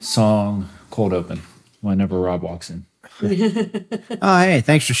song cold open whenever Rob walks in. Oh, hey,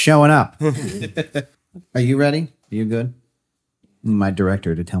 thanks for showing up. Are you ready? Are you good? My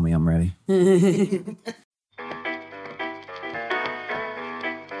director to tell me I'm ready.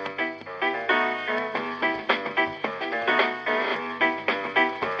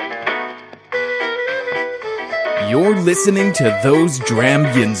 You're listening to Those Dram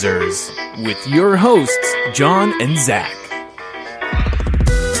Yinzers with your hosts, John and Zach.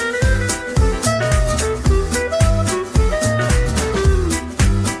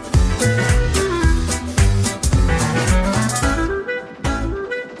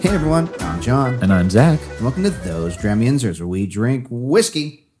 Hey everyone, I'm John. And I'm Zach. And welcome to Those Dram Yinzers, where we drink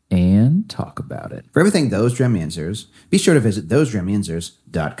whiskey And talk about it. For everything Those Dram Yinzers, be sure to visit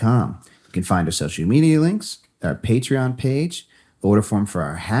thosedramyinzers.com. You can find our social media links, our Patreon page, order form for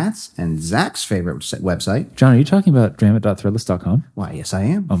our hats, and Zach's favorite website. John, are you talking about dramit.threadless.com? Why, yes, I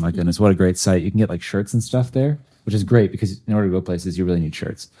am. Oh my goodness, what a great site. You can get like shirts and stuff there, which is great because in order to go places, you really need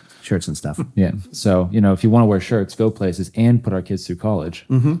shirts. Shirts and stuff. Yeah. So, if you want to wear shirts, go places, and put our kids through college,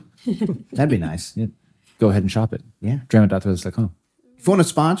 That'd be nice. yeah, go ahead and shop it. Yeah. Dramit.threadless.com. If you want to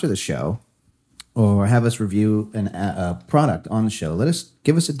sponsor the show or have us review a product on the show,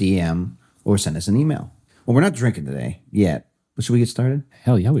 give us a DM or send us an email. Well, we're not drinking today yet, but should we get started?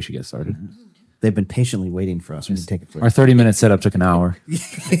 Hell yeah, we should get started. They've been patiently waiting for us. We can take it for Our 30-minute setup took an hour.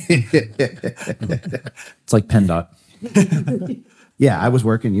 It's like PennDOT. Yeah, I was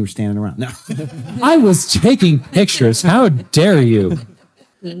working. You were standing around. No. I was taking pictures. How dare you?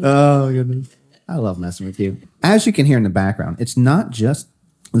 Oh, goodness. I love messing with you. As you can hear in the background, it's not just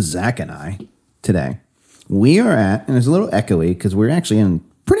Zach and I today. We are and it's a little echoey because we're actually in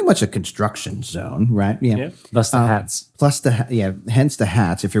pretty much a construction zone, right? Yeah. Thus the hats. Plus hence the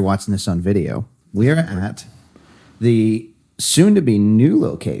hats if you're watching this on video. We are at the soon-to-be new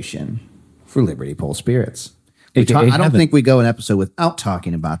location for Liberty Pole Spirits. I don't think we go an episode without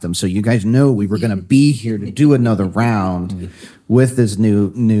talking about them, so you guys know we were going to be here to do another round with this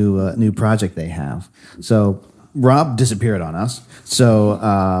new project they have. So Rob disappeared on us,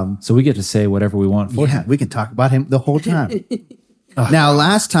 so we get to say whatever we want. Yeah, we can talk about him the whole time. Now,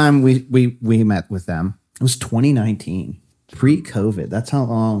 last time we met with them, it was 2019, pre-COVID. That's how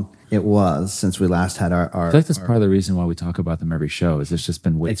long it was since we last had our I feel like that's part of the reason why we talk about them every show. Is it's just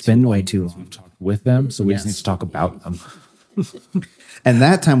been way too long. We've talked with them, so we just need to talk about them. And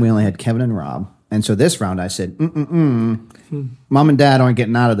that time we only had Kevin and Rob. And so this round I said, Mom and Dad aren't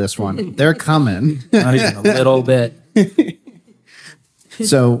getting out of this one. They're coming. Not even a little bit.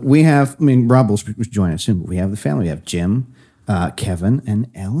 So we have, Rob will join us soon, but we have the family. We have Jim, Kevin, and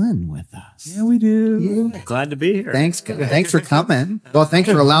Ellen with us. Yeah, we do. Yeah. Glad to be here. Thanks for coming. Well, thanks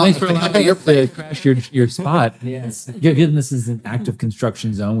for allowing your play to crash your spot. Yes. Given this is an active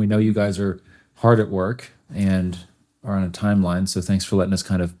construction zone, we know you guys are hard at work and are on a timeline. So thanks for letting us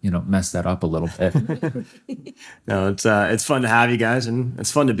kind of mess that up a little bit. No, it's fun to have you guys, and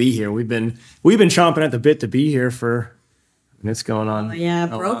it's fun to be here. We've been chomping at the bit to be here for. And it's going on.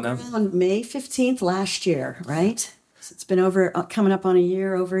 Broke around May 15th last year, right? So it's been coming up on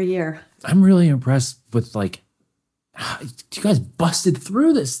over a year. I'm really impressed with you guys busted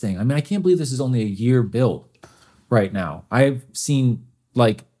through this thing. I can't believe this is only a year built right now. I've seen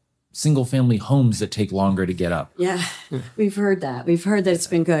single family homes that take longer to get up. Yeah, we've heard that. We've heard that it's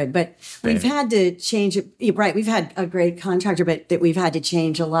been good, but we've had to change it. Right, we've had a great contractor, but that we've had to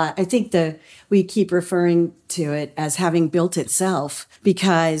change a lot. I think we keep referring to it as having built itself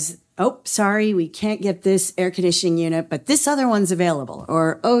because, sorry, we can't get this air conditioning unit, but this other one's available.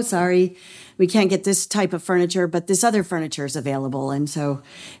 Or, sorry, we can't get this type of furniture, but this other furniture is available. And so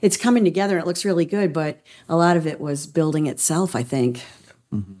it's coming together. It looks really good, but a lot of it was building itself, I think.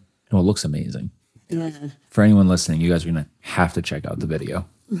 Mm-hmm. Well, it looks amazing. Yeah. For anyone listening, you guys are going to have to check out the video.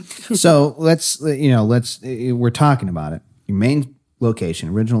 So we're talking about it. Your main location,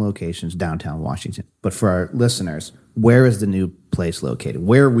 original location is downtown Washington. But for our listeners, where is the new place located?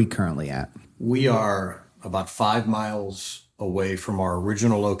 Where are we currently at? We are about 5 miles away from our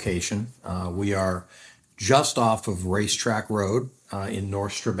original location. We are just off of Racetrack Road in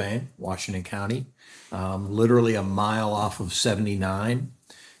North Strabane, Washington County, literally a mile off of 79.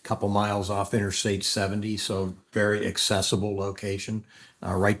 Couple miles off Interstate 70, so very accessible location,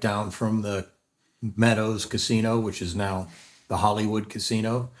 right down from the Meadows Casino, which is now the Hollywood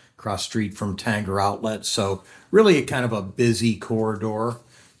Casino, across street from Tanger Outlet. So really kind of a busy corridor.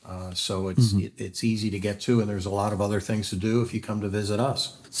 So it's easy to get to, and there's a lot of other things to do if you come to visit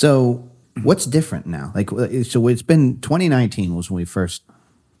us. So what's different now? So it's been 2019 was when we first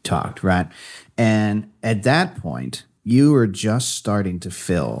talked, right? And at that point, you were just starting to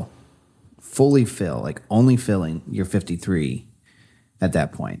fully fill, like only filling your 53 at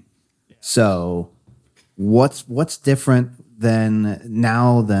that point. So what's different than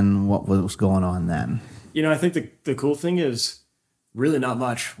now than what was going on then? I think the cool thing is really not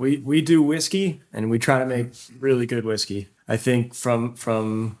much. We do whiskey, and we try to make really good whiskey. I think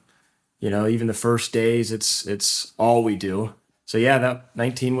from even the first days, it's all we do. So yeah, that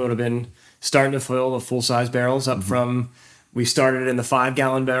 19 would have been starting to fill the full size barrels up from, we started in the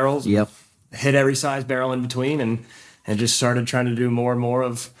 5-gallon barrels. Yep. Hit every size barrel in between, and just started trying to do more and more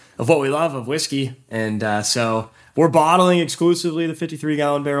of what we love, of whiskey. And so we're bottling exclusively the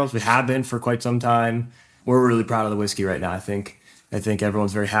 53-gallon barrels. We have been for quite some time. We're really proud of the whiskey right now. I think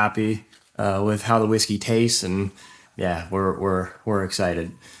everyone's very happy with how the whiskey tastes, and yeah, we're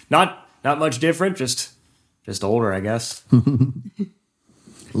excited. Not much different, just older, I guess.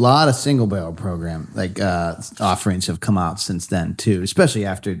 A lot of single barrel program offerings have come out since then too, especially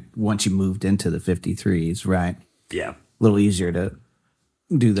once you moved into the 53s, right? Yeah, a little easier to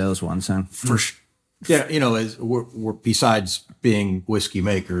do those ones, huh? For sure. Yeah, as we're besides being whiskey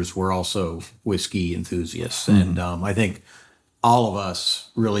makers, we're also whiskey enthusiasts, and I think all of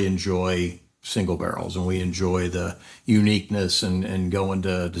us really enjoy single barrels, and we enjoy the uniqueness and going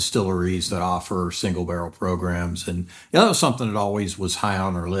to distilleries that offer single barrel programs. And that was something that always was high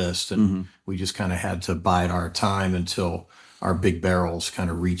on our list, and we just kind of had to bide our time until our big barrels kind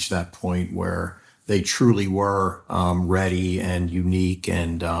of reached that point where they truly were ready and unique.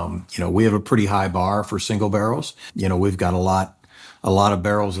 And we have a pretty high bar for single barrels. We've got a lot of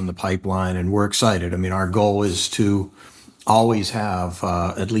barrels in the pipeline, and we're excited. I mean, our goal is to always have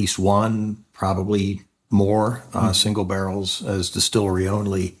at least one, probably more, single barrels as distillery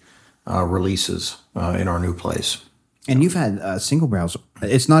only releases in our new place. And you've had single barrels.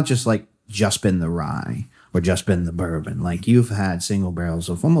 It's not just been the rye or just been the bourbon. Like, you've had single barrels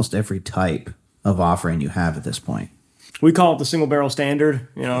of almost every type of offering you have at this point. We call it the single barrel standard,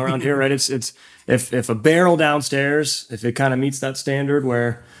 around here, right? It's if a barrel downstairs, if it kind of meets that standard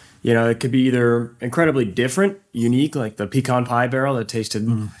where, it could be either incredibly different, unique, like the pecan pie barrel that tasted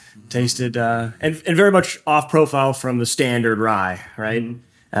and very much off profile from the standard rye, right?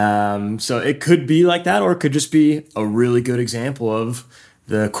 So it could be like that, or it could just be a really good example of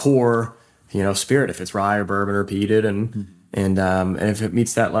the core, spirit, if it's rye or bourbon or peated, and if it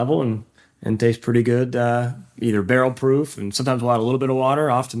meets that level and tastes pretty good, either barrel proof, and sometimes we'll add a little bit of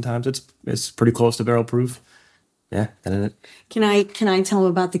water. Oftentimes it's pretty close to barrel proof. Yeah, that. Can I tell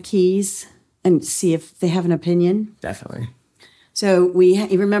them about the keys and see if they have an opinion? Definitely. So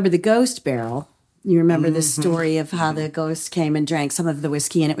you remember the ghost barrel. You remember the story of how the ghost came and drank some of the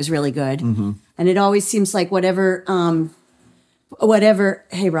whiskey, and it was really good. And it always seems like whatever.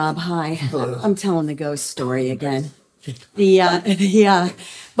 Hey, Rob. Hi. I'm telling the ghost story again.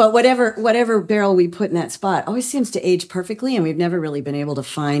 But whatever barrel we put in that spot always seems to age perfectly, and we've never really been able to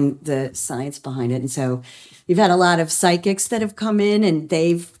find the science behind it. And so we've had a lot of psychics that have come in, and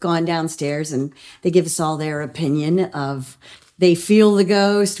they've gone downstairs and they give us all their opinion of, they feel the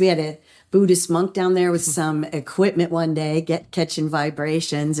ghost. We had a Buddhist monk down there with some equipment one day, catching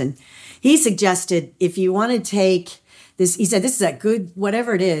vibrations, and he suggested, if you want to take this, he said, this is a good,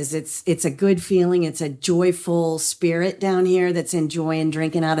 whatever it is, it's a good feeling. It's a joyful spirit down here that's enjoying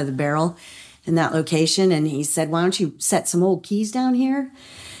drinking out of the barrel in that location. And he said, why don't you set some old keys down here?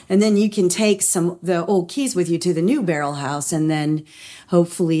 And then you can take the old keys with you to the new barrel house, and then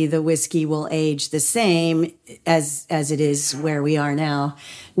hopefully the whiskey will age the same as it is where we are now.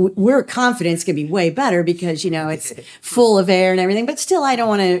 We're confident it's going to be way better because, it's full of air and everything, but still I don't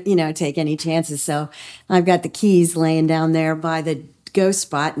want to, take any chances. So I've got the keys laying down there by the ghost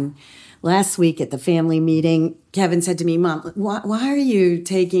spot. And last week at the family meeting, Kevin said to me, Mom, why are you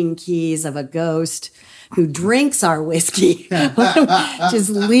taking keys of a ghost who drinks our whiskey? Just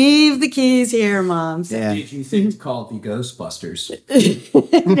leave the keys here, Mom. So, yeah. Did you think to call the Ghostbusters?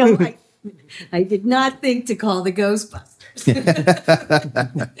 No, I did not think to call the Ghostbusters.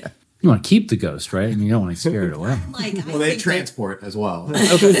 You want to keep the ghost, right? I mean, you don't want to scare it away. Well, they transport as well.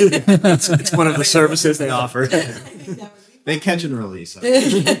 It's one of the services they offer. They catch and release.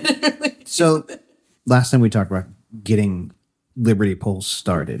 So last time we talked about getting Liberty Pulse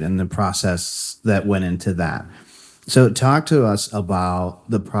started and the process that went into that. So talk to us about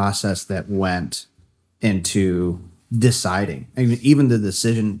the process that went into deciding, I mean, even the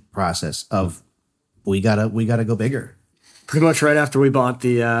decision process of we gotta go bigger. Pretty much right after we bought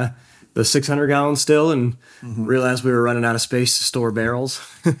the 600-gallon still and realized we were running out of space to store barrels.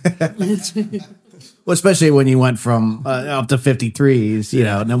 Well, especially when you went from up to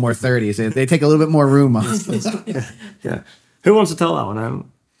 53s, no more 30s. They take a little bit more room on. Yeah. Who wants to tell that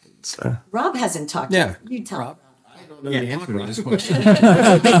one? Rob hasn't talked. Yeah. You tell Rob. The answer to this question.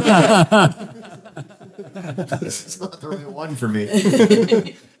 It's not the right one for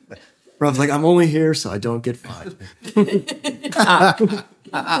me. Rob's like, I'm only here so I don't get fined.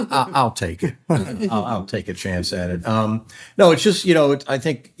 I'll take it. I'll take a chance at it. No, it's just I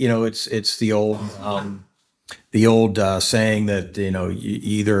think it's the old saying that you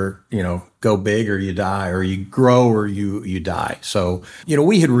either go big or you die, or you grow or you die. So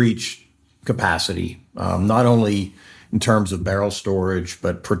we had reached capacity, not only in terms of barrel storage,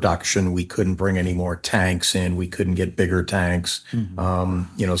 but production. We couldn't bring any more tanks in. We couldn't get bigger tanks.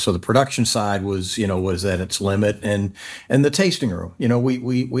 Mm-hmm. So the production side was at its limit, and the tasting room.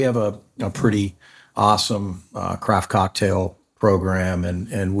 We have a pretty awesome craft cocktail program,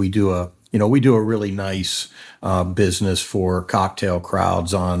 and we do a really nice business for cocktail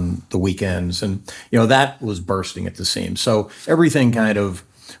crowds on the weekends, and that was bursting at the seams. So everything kind of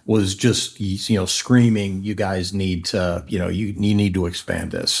was just screaming, you guys need to you need to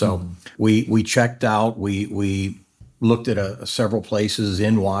expand this. So we checked out. We looked at several places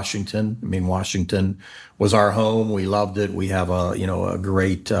in Washington. I mean, Washington was our home. We loved it. We have a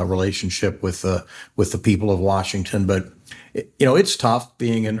great relationship with the people of Washington, but it's tough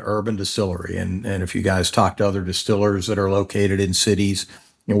being an urban distillery. And if you guys talk to other distillers that are located in cities,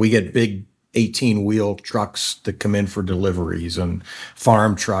 we get big 18-wheel trucks that come in for deliveries and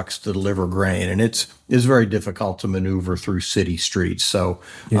farm trucks to deliver grain. And it's very difficult to maneuver through city streets. So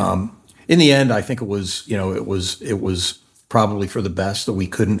in the end, I think it was probably for the best that we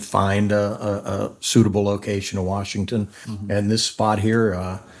couldn't find a suitable location in Washington. Mm-hmm. And this spot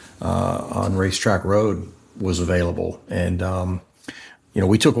here on Racetrack Road was available. And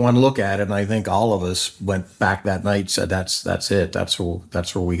we took one look at it, and I think all of us went back that night and said, that's it. That's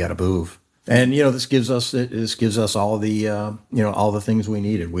where we got to move. And this gives us all the all the things we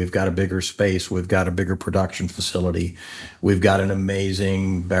needed. We've got a bigger space. We've got a bigger production facility. We've got an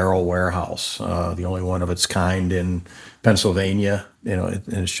amazing barrel warehouse, the only one of its kind in Pennsylvania. And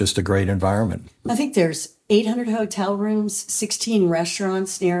it's just a great environment. I think there's 800 hotel rooms, 16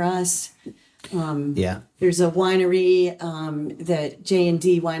 restaurants near us. There's a winery that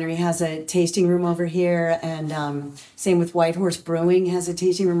J&D Winery has a tasting room over here, and same with White Horse Brewing has a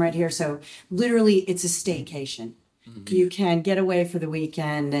tasting room right here. So literally, it's a staycation. Mm-hmm. You can get away for the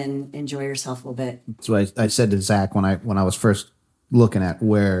weekend and enjoy yourself a little bit. So I said to Zach when I was first looking at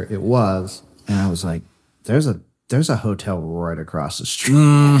where it was, and I was like, "There's a hotel right across the street."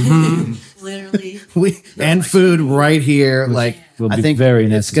 Mm-hmm. Literally. And food right here. Like, will I be think very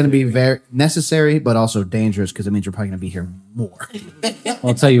it's going to be very necessary, but also dangerous because it means you're probably going to be here more.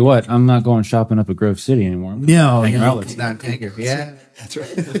 I'll tell you what, I'm not going shopping up at Grove City anymore. No, it's not Tanger. Yeah. That's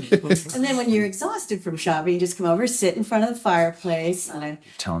right. And then when you're exhausted from shopping, you just come over, sit in front of the fireplace on a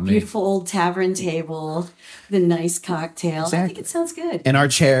beautiful old tavern table with a nice cocktail. Exactly. I think it sounds good. And our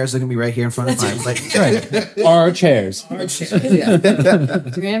chairs are going to be right here in front of the fireplace. Right. Our chairs. Yeah.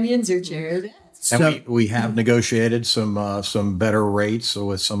 Dramians are chairs. And we have negotiated some better rates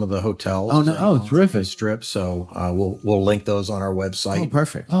with some of the hotels. Oh no! Oh, terrific! Strip. So we'll link those on our website. Oh,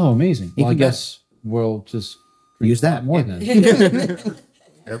 perfect. Oh, amazing. Well, I guess we'll just use that more then.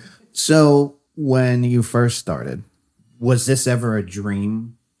 So when you first started, was this ever a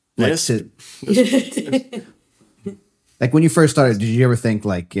dream? Yes. Like when you first started, did you ever think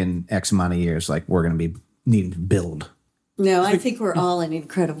like in X amount of years, like we're going to be needing to build? No, I think we're all in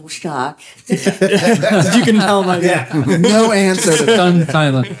incredible shock. You can tell by that. No answer. Stunned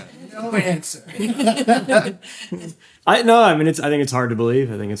silent. No answer. I think it's hard to believe.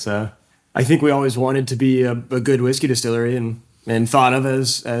 I think we always wanted to be a good whiskey distillery and thought of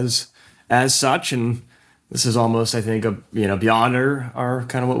as such. And this is almost, I think, beyond our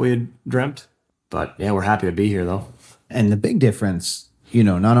kind of what we had dreamt. But yeah, we're happy to be here though. And the big difference,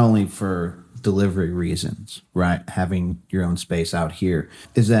 not only for delivery reasons, right? Having your own space out here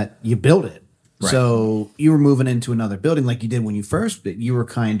is that you built it. Right. So you were moving into another building like you did when you first, but you were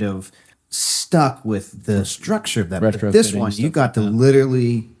kind of stuck with the structure of that. But this one, you got to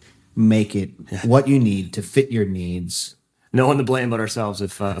literally make it what you need to fit your needs. No one to blame but ourselves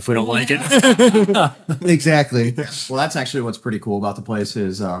if we don't like it. Exactly. Well, that's actually what's pretty cool about the place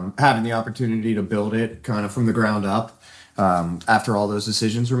is having the opportunity to build it kind of from the ground up. After all those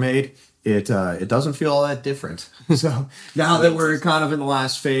decisions were made, it doesn't feel all that different. So now that we're kind of in the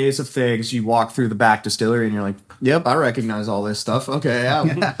last phase of things, you walk through the back distillery and you're like, yep, I recognize all this stuff. Okay,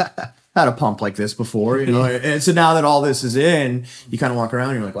 yeah. had a pump like this before, you know. And so now that all this is in, you kind of walk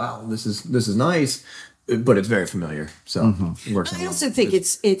around and you're like, wow, this is nice, but it's very familiar. So it works. I also think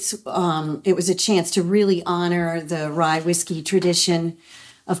it was a chance to really honor the rye whiskey tradition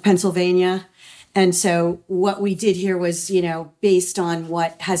of Pennsylvania. And so what we did here was, you know, based on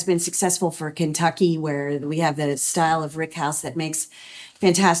what has been successful for Kentucky, where we have the style of Rickhouse that makes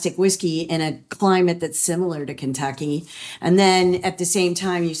fantastic whiskey in a climate that's similar to Kentucky. And then at the same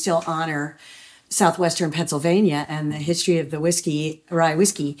time, you still honor Southwestern Pennsylvania and the history of the whiskey, rye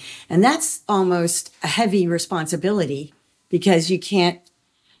whiskey. And that's almost a heavy responsibility because you can't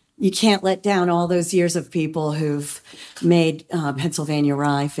let down all those years of people who've made Pennsylvania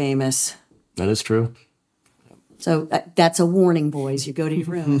rye famous. That is true. So that's a warning, boys. You go to your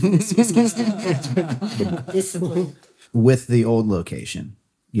room. Discipline. With the old location,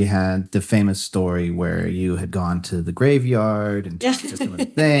 you had the famous story where you had gone to the graveyard and just doing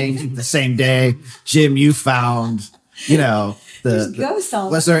things. The same day, Jim, you found, you know, ghosts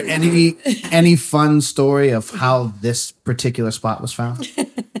all was there any fun story of how this particular spot was found?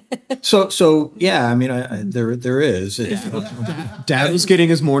 So yeah, I mean, there is. Dad was getting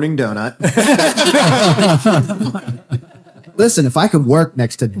his morning donut. Listen, if I could work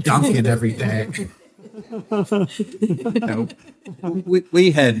next to Duncan every day.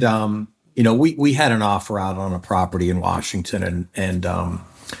 We had we had an offer out on a property in Washington, and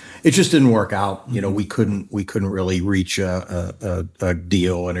it just didn't work out. You know, we couldn't really reach a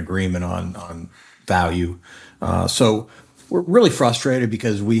deal, an agreement on value. So we're really frustrated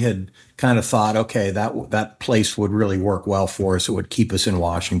because we had kind of thought, okay, that place would really work well for us. It would keep us in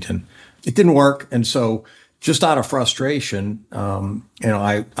Washington. It didn't work, and so just out of frustration,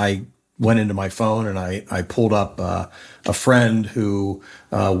 I went into my phone and I pulled up a friend who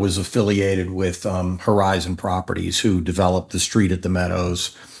was affiliated with Horizon Properties, who developed the Street at the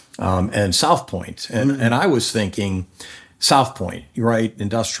Meadows and South Point. And I was thinking, South Point, right?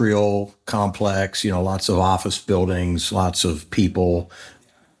 Industrial complex, you know, lots of office buildings, lots of people,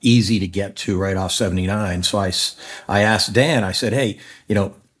 easy to get to right off 79. So I asked Dan, I said, hey, you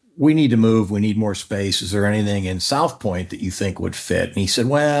know, we need to move. We need more space. Is there anything in South Point that you think would fit? And he said,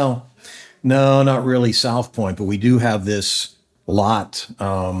 well, no, not really South Point, but we do have this lot,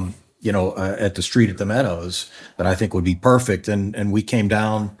 at the Street at the Meadows that I think would be perfect. And we came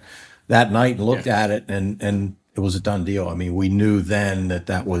down that night and looked at it, and it was a done deal. I mean, we knew then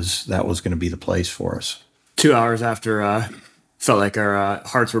that was going to be the place for us. 2 hours after, felt like our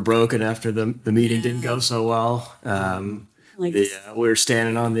hearts were broken after the meeting didn't go so well. We were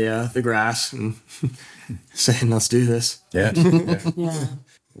standing on the grass and saying, let's do this. Yeah. Yeah.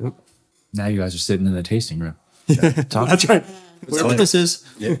 Now you guys are sitting in the tasting room. That's right. Wherever this is.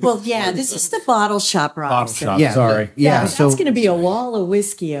 Yeah. Well, yeah, this is the bottle shop, Rob. Bottle shop. Yeah, Sorry. Yeah, That's going to be a wall of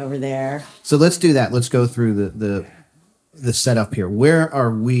whiskey over there. So let's do that. Let's go through the setup here. Where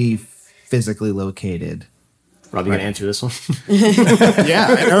are we physically located? Rob, you gonna answer this one?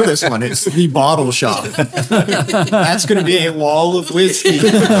 Yeah, I know this one. It's the bottle shop. That's going to be a wall of whiskey.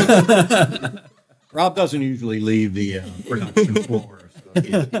 Rob doesn't usually leave the production floor.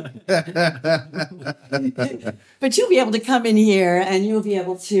 But you'll be able to come in here and you'll be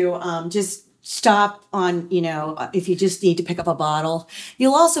able to just stop on, if you just need to pick up a bottle.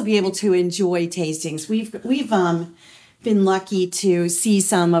 You'll also be able to enjoy tastings. We've been lucky to see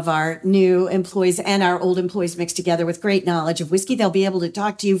some of our new employees and our old employees mixed together with great knowledge of whiskey. They'll be able to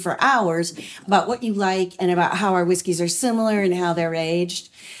talk to you for hours about what you like and about how our whiskeys are similar and how they're aged.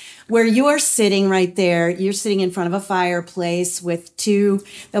 Where you're sitting right there, you're sitting in front of a fireplace with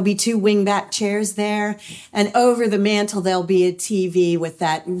there'll be two wingback chairs there. And over the mantle, there'll be a TV with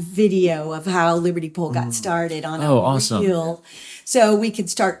that video of how Liberty Pole got started on awesome. reel. So we could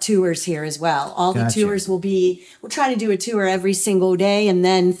start tours here as well. All Gotcha. the tours we'll try to do a tour every single day and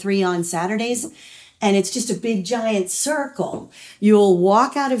then 3 on Saturdays. And it's just a big giant circle. You'll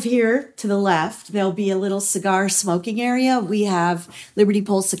walk out of here to the left. There'll be a little cigar smoking area. We have Liberty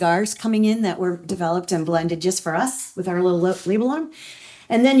Pole cigars coming in that were developed and blended just for us with our little label on them.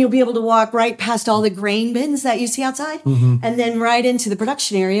 And then you'll be able to walk right past all the grain bins that you see outside. Mm-hmm. And then right into the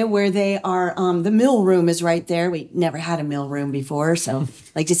production area where they are, the mill room is right there. We never had a mill room before, so I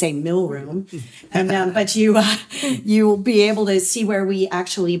like to say mill room. And but you'll be able to see where we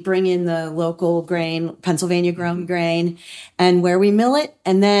actually bring in the local grain, Pennsylvania grown grain, and where we mill it.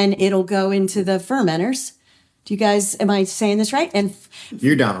 And then it'll go into the fermenters. Do you guys, am I saying this right? And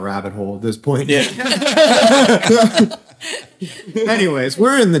You're down a rabbit hole at this point. Yeah. Anyways,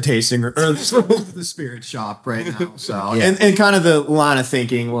 we're in the tasting room, or the spirit shop right now. So, and kind of the line of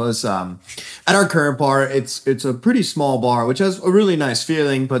thinking was, at our current bar, it's a pretty small bar, which has a really nice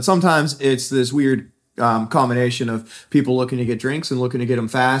feeling, but sometimes it's this weird combination of people looking to get drinks and looking to get them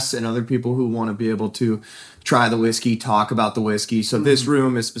fast, and other people who want to be able to try the whiskey, talk about the whiskey. So this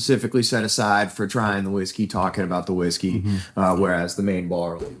room is specifically set aside for trying the whiskey, talking about the whiskey, whereas the main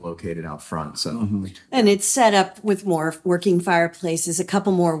bar will be located out front. So, and it's set up with more working fireplaces, a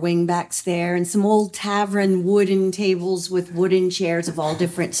couple more wingbacks there, and some old tavern wooden tables with wooden chairs of all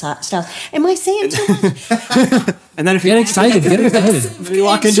different styles. Am I saying too much? And then if you Get excited. Get excited. you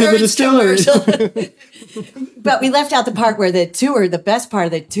walk into the distillery. But we left out the part where the best part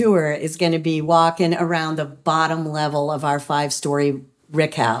of the tour is going to be walking around the bottom level of our 5-story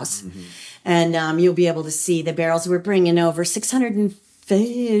rick house. And you'll be able to see the barrels. We're bringing over 600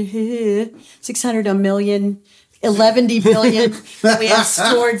 a million, 11 billion that we have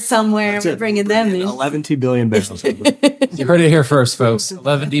stored somewhere. We're bringing them in. 11 billion barrels. You heard it here first, folks.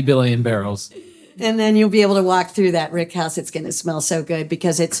 11 billion barrels. And then you'll be able to walk through that rick house. It's going to smell so good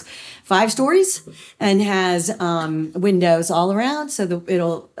because it's 5 stories and has windows all around. So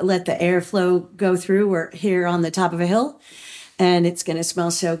it'll let the airflow go through. We're here on the top of a hill and it's going to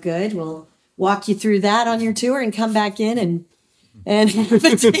smell so good. We'll walk you through that on your tour and come back in and have a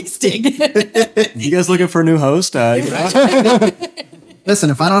tasting. You guys looking for a new host? Listen,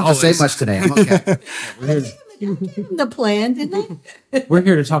 if I don't have to say much today, I'm okay. The plan, didn't I? We're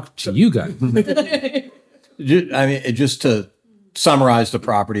here to talk to you guys. I mean, just to summarize the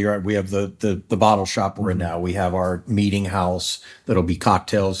property, right? We have the bottle shop we're in now. We have our meeting house that'll be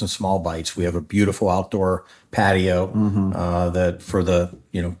cocktails and small bites. We have a beautiful outdoor patio that for the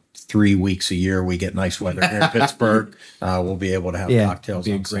 3 weeks a year we get nice weather here in Pittsburgh. We'll be able to have cocktails. It'll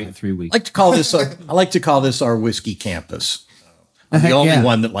be a on great site. 3 weeks. I like to call this our whiskey campus. I'm the only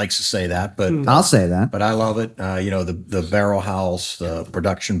one that likes to say that, but I'll say that. But I love it. The barrel house, the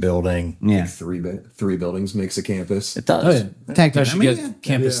production building. Yeah. three buildings makes a campus. It does. Oh, yeah. Technically, I should get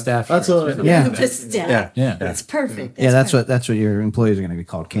campus staff. That's what. yeah. Campus staff. Yeah. That's perfect. Yeah, that's what your employees are going to be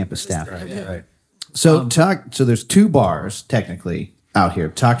called, campus staff. Right. So so there's 2 bars technically out here.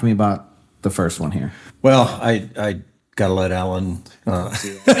 Talk to me about the first one here. Well, I gotta let Ellen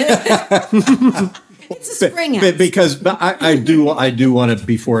It's a spring house. because I do want to,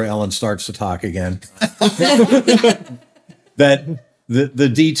 before Ellen starts to talk again, that the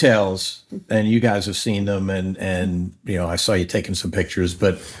details, and you guys have seen them, and I saw you taking some pictures,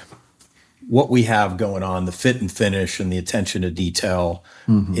 but what we have going on, the fit and finish and the attention to detail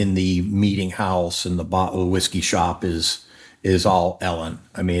in the meeting house and the whiskey shop is all Ellen.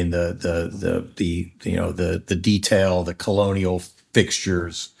 I mean, the detail, the colonial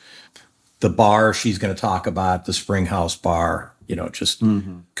fixtures, the bar she's going to talk about, the Springhouse bar, just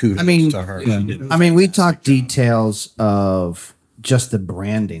kudos to her. I mean, we talked details of just the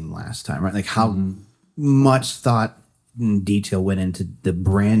branding last time, right? Like how much thought and detail went into the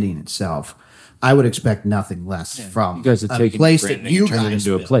branding itself. I would expect nothing less from You guys have a taken place that branding you and turned it guys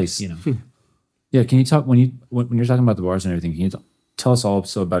into a built, place. Yeah, can you talk when you're talking about the bars and everything? Can you tell us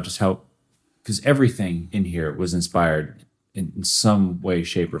also about just how, because everything in here was inspired in some way,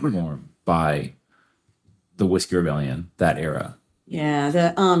 shape, or form by the Whiskey Rebellion, that era. Yeah,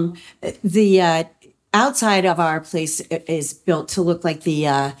 the outside of our place is built to look like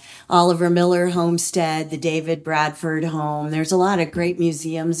the Oliver Miller homestead, the David Bradford home. There's a lot of great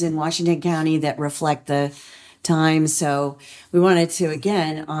museums in Washington County that reflect the time. So we wanted to,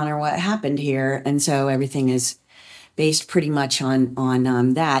 again, honor what happened here. And so everything is based pretty much on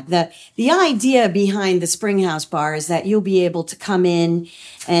that. The idea behind the Springhouse bar is that you'll be able to come in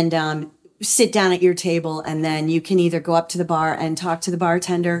and sit down at your table, and then you can either go up to the bar and talk to the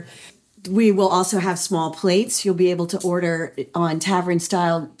bartender. We will also have small plates. You'll be able to order on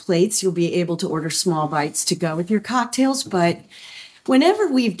tavern-style plates. You'll be able to order small bites to go with your cocktails. But whenever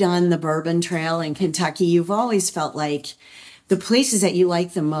we've done the Bourbon Trail in Kentucky, you've always felt like the places that you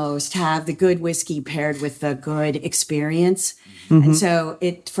like the most have the good whiskey paired with the good experience. And so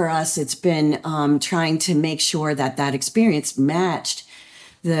for us, it's been trying to make sure that experience matched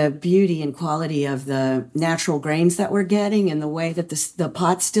the beauty and quality of the natural grains that we're getting and the way that the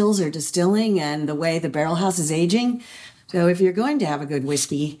pot stills are distilling and the way the barrel house is aging. So if you're going to have a good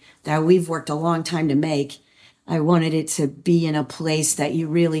whiskey that we've worked a long time to make, I wanted it to be in a place that you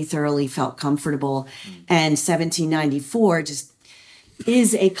really thoroughly felt comfortable. And 1794 just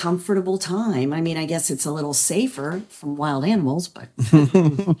is a comfortable time. I mean, I guess it's a little safer from wild animals, but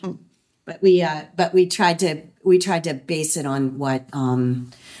we tried to base it on what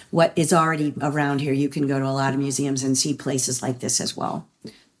what is already around here. You can go to a lot of museums and see places like this as well.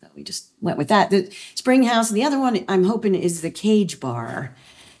 So we just went with that. The Spring House. The other one I'm hoping is the Cage Bar.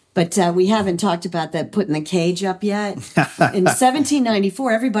 But we haven't talked about that putting the cage up yet. In 1794,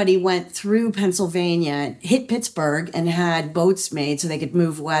 everybody went through Pennsylvania, hit Pittsburgh, and had boats made so they could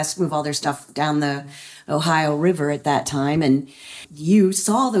move west, move all their stuff down the Ohio River at that time. And you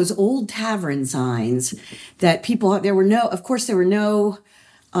saw those old tavern signs that people, there were no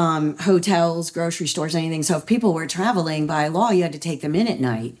hotels, grocery stores, anything. So if people were traveling by law, you had to take them in at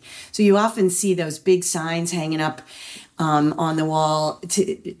night. So you often see those big signs hanging up on the wall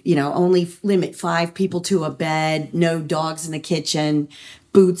to, only limit 5 people to a bed, no dogs in the kitchen,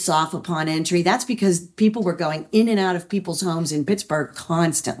 boots off upon entry. That's because people were going in and out of people's homes in Pittsburgh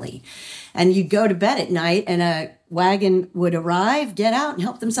constantly. And you'd go to bed at night and a wagon would arrive, get out, and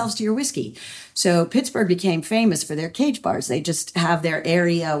help themselves to your whiskey. So Pittsburgh became famous for their cage bars. They just have their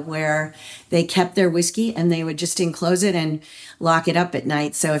area where they kept their whiskey and they would just enclose it and lock it up at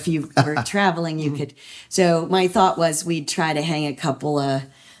night. So if you were traveling, you could. So my thought was we'd try to hang a couple of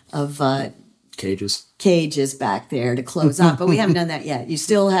cages back there to close up, but we haven't done that yet. You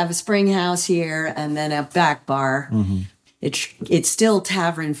still have a spring house here and then a back bar. Mm-hmm. It's still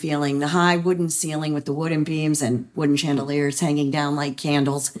tavern feeling. The high wooden ceiling with the wooden beams and wooden chandeliers hanging down like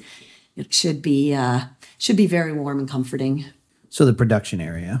candles. It should be very warm and comforting. So the production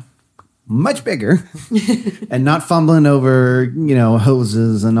area, much bigger, and not fumbling over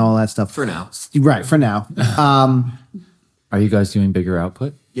hoses and all that stuff For now. Right, for now. Are you guys doing bigger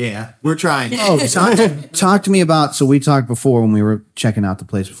output? Yeah, we're trying. Oh, talk to me about. So we talked before when we were checking out the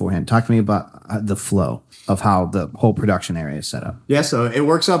place beforehand. Talk to me about the flow of how the whole production area is set up. Yeah, so it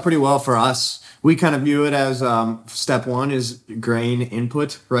works out pretty well for us. We kind of view it as step one is grain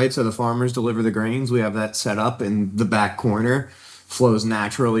input, right? So the farmers deliver the grains. We have that set up in the back corner. Flows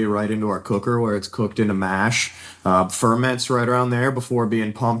naturally right into our cooker where it's cooked into mash. Ferments right around there before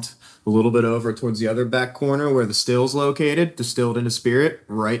being pumped a little bit over towards the other back corner where the still's located, distilled into spirit,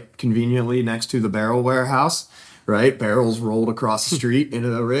 right conveniently next to the barrel warehouse, right? Barrels rolled across the street into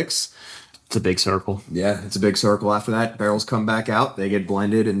the ricks. It's a big circle. Yeah, it's a big circle. After that, barrels come back out. They get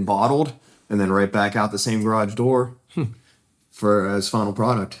blended and bottled, and then right back out the same garage door for as final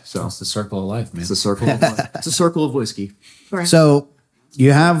product. So It's the circle of life, man. it's a circle. It's a circle of whiskey. Right. So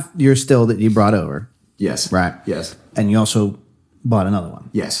you have your still that you brought over, Yes. right? Yes. And you also bought another one.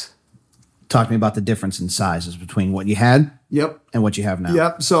 Yes. Talk to me about the difference in sizes between what you had Yep. and what you have now.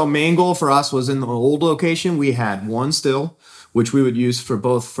 Yep. So main goal for us was in the old location, we had one still, which we would use for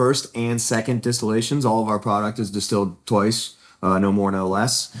both first and second distillations. All of our product is distilled twice, no more, no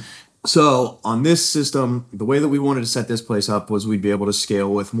less. So on this system, the way that we wanted to set this place up was we'd be able to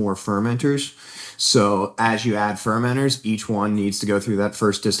scale with more fermenters. So as you add fermenters, each one needs to go through that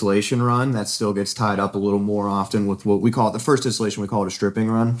first distillation run. That still gets tied up a little more often with what we call it the first distillation. We call it a stripping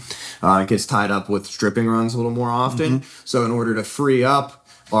run. It gets tied up with stripping runs a little more often. Mm-hmm. So in order to free up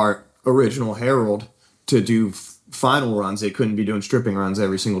our original Harold to do final runs, they couldn't be doing stripping runs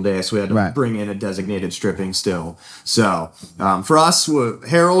every single day, so we had to bring in a designated stripping still. So for us,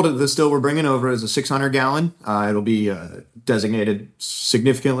 Harold, the still we're bringing over is a 600-gallon. It'll be designated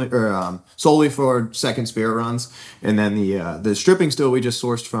significantly or solely for second spirit runs, and then the stripping still we just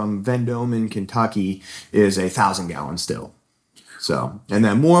sourced from Vendome in Kentucky is a 1,000-gallon still. So, and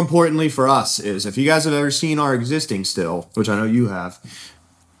then more importantly for us is if you guys have ever seen our existing still, which I know you have,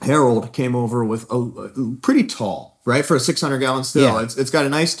 Harold came over with a pretty tall, right? For a 600-gallon still. Yeah. It's got a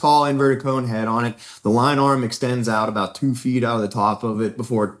nice tall inverted cone head on it. The line arm extends out about 2 feet out of the top of it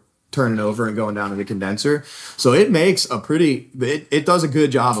before turning over and going down to the condenser. So it makes it does a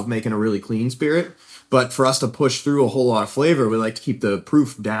good job of making a really clean spirit. But for us to push through a whole lot of flavor, we like to keep the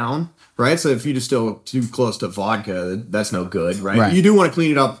proof down, right? So if you distill too close to vodka, that's no good, right? You do want to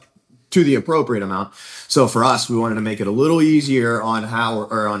clean it up to the appropriate amount. So for us, we wanted to make it a little easier on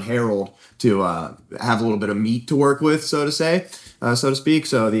Harold to have a little bit of meat to work with, so to speak.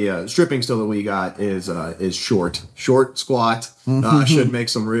 So the stripping still that we got is short, squat. Should make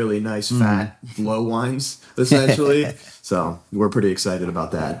some really nice fat low wines essentially. So we're pretty excited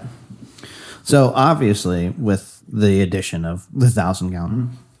about that. So obviously, with the addition of the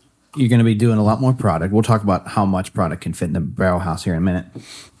 1,000-gallon, you're going to be doing a lot more product. We'll talk about how much product can fit in the barrel house here in a minute.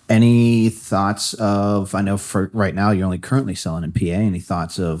 Any thoughts of, I know for right now you're only currently selling in PA, any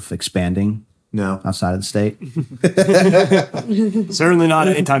thoughts of expanding? No. Outside of the state? Certainly not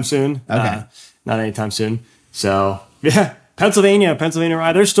anytime soon. Okay. Not anytime soon. So, yeah, Pennsylvania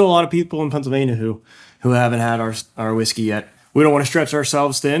rye. There's still a lot of people in Pennsylvania who haven't had our whiskey yet. We don't want to stretch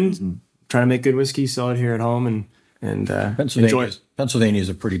ourselves thin. Trying to make good whiskey, sell it here at home, and and Pennsylvania is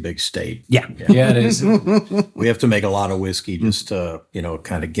a pretty big state. Yeah. Yeah, it is. We have to make a lot of whiskey just to,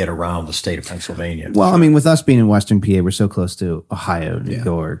 kind of get around the state of Pennsylvania. Well, I mean, with us being in Western PA, we're so close to Ohio, New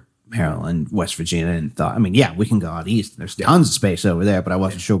York, Maryland, West Virginia, and thought, I mean, yeah, we can go out east. There's tons of space over there, but I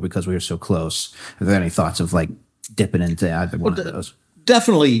wasn't sure because we were so close. Are there any thoughts of like dipping into either one of those?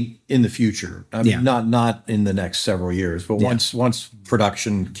 Definitely in the future. I mean, Yeah. not in the next several years, but once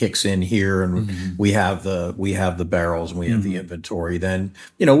production kicks in here and we have the barrels and we have the inventory, then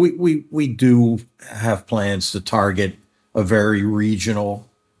we do have plans to target a very regional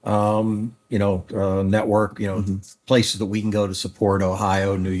network, places that we can go to support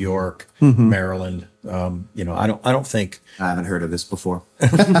Ohio, New York, Maryland. I don't think I haven't heard of this before.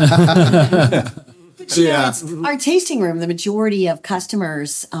 It's our tasting room, the majority of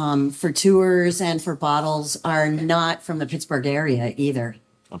customers for tours and for bottles are not from the Pittsburgh area either.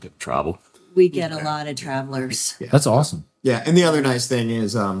 Travel. We get a lot of travelers. That's awesome. Yeah, and the other nice thing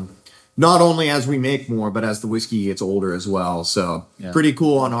is not only as we make more, but as the whiskey gets older as well. So pretty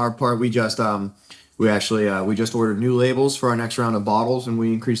cool on our part. We just we just ordered new labels for our next round of bottles, and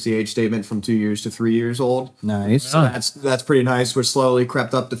we increased the age statement from 2 years to 3 years old. Nice. So that's pretty nice. We're slowly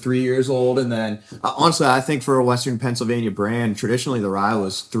crept up to 3 years old, and then honestly, I think for a Western Pennsylvania brand, traditionally the rye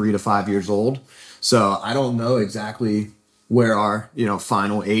was 3 to 5 years old. So I don't know exactly where our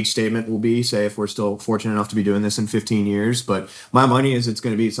final age statement will be. Say if we're still fortunate enough to be doing this in 15 years, but my money is it's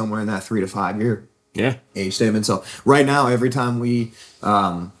going to be somewhere in that 3 to 5 year age statement. So right now, every time we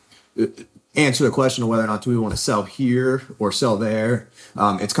answer the question of whether or not do we want to sell here or sell there,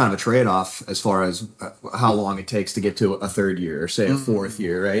 it's kind of a trade-off as far as how long it takes to get to a third year or say a fourth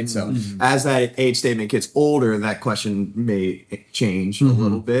year, right? So as that age statement gets older, that question may change a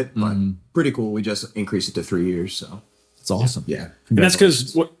little bit, but pretty cool. We just increased it to 3 years, so It's awesome. yeah. And that's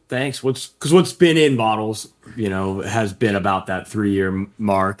because what's been in bottles, has been about that 3-year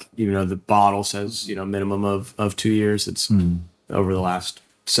mark. Even though the bottle says minimum of 2 years, it's over the last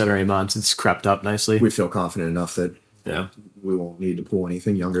 7 or 8 months, it's crept up nicely. We feel confident enough that we won't need to pull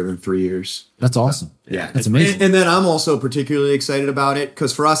anything younger than 3 years. That's awesome. Yeah, That's amazing. And then I'm also particularly excited about it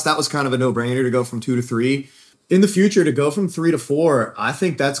because for us that was kind of a no-brainer to go from 2 to 3. In the future, to go from 3 to 4, I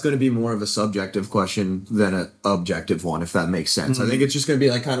think that's going to be more of a subjective question than an objective one, if that makes sense. I think it's just going to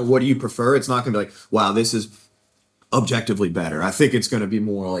be like, kind of, what do you prefer? It's not going to be like, wow, this is objectively better. I think it's going to be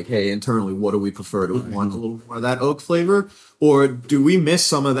more like, hey, internally, what do we prefer? Do we want a little more of that oak flavor? Or do we miss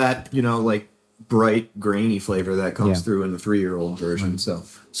some of that, like bright, grainy flavor that comes through in the 3-year-old version?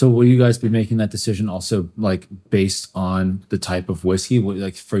 So will you guys be making that decision also like based on the type of whiskey?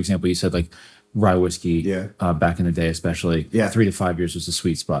 Like, for example, you said like rye whiskey back in the day, especially 3 to 5 years was the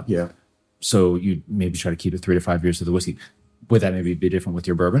sweet spot. Yeah. So you maybe try to keep it 3 to 5 years of the whiskey. Would that maybe be different with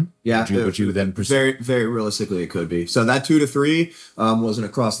your bourbon? Yeah. Would you then proceed? Very, very realistically, it could be. So that 2 to 3 was an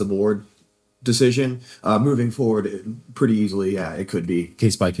across the board decision. Moving forward, pretty easily, it could be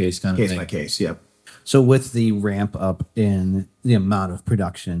Case by case kind of case thing? by case. Yep. So with the ramp up in the amount of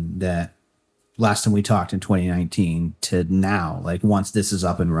production that last time we talked in 2019 to now, like once this is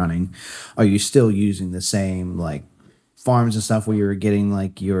up and running, are you still using the same like farms and stuff where you're getting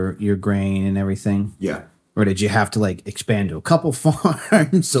like your grain and everything? Yeah. Or did you have to like expand to a couple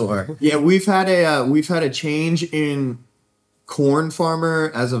farms or? Yeah, we've had a change in corn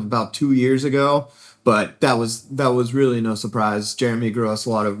farmer as of about 2 years ago, but that was really no surprise. Jeremy grew us a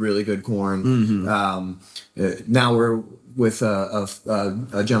lot of really good corn. Now we're with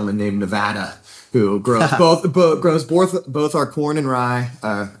a gentleman named Nevada who grows both our corn and rye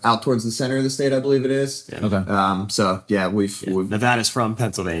out towards the center of the state, I believe it is. Yeah. Okay. So yeah, we've Nevada's from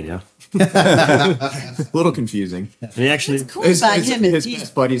Pennsylvania. a little confusing. And he actually, What's cool about him is His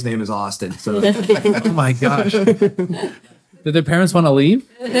best buddy's name is Austin. So Oh my gosh. Did their parents want to leave?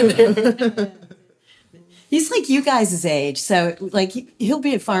 he's like you guys' age, so like he'll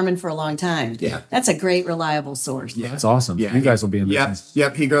be farming for a long time. Yeah. That's a great, reliable source. yeah. That's awesome. Yeah, You guys will be in Yep, business.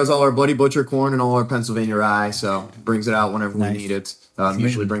 yep. He grows all our Bloody Butcher corn and all our Pennsylvania rye, so brings it out whenever we need it.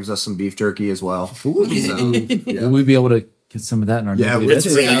 Usually brings us some beef jerky as well. So, Will we be able to get some of that in our yeah,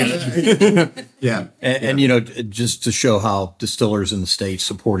 neighborhood? yeah. And just to show how distillers in the state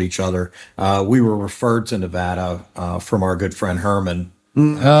support each other, we were referred to Nevada from our good friend Herman.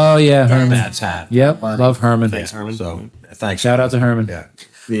 Oh yeah, Herman. Matt's hat. Yep, love Herman. thanks, Herman. So thanks. Shout out to Herman.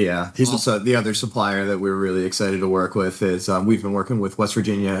 Yeah. He's also the other supplier that we're really excited to work with is we've been working with West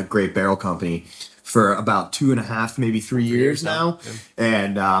Virginia Great Barrel Company for about 2.5, maybe 3 years now.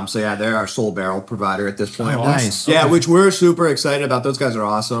 And they're our sole barrel provider at this point. Nice. Yeah, which we're super excited about. Those guys are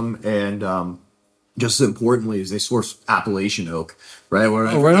awesome. And just as importantly, is they source Appalachian oak, right? Where,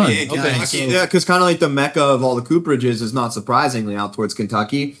 right on. Yeah, because kind of like the mecca of all the cooperages is not surprisingly out towards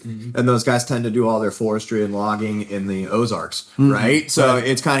Kentucky, and those guys tend to do all their forestry and logging in the Ozarks, right? So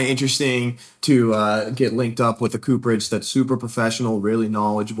it's kind of interesting to get linked up with a cooperage that's super professional, really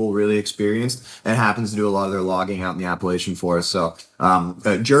knowledgeable, really experienced, and happens to do a lot of their logging out in the Appalachian forest. So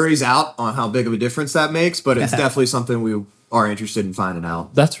jury's out on how big of a difference that makes, but it's definitely something we are interested in finding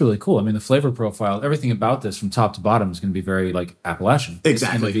out. That's really cool. I mean, the flavor profile, everything about this from top to bottom is going to be very like Appalachian.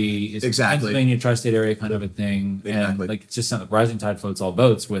 Exactly. It's Pennsylvania tri-state area kind of a thing. And like it's just rising tide floats all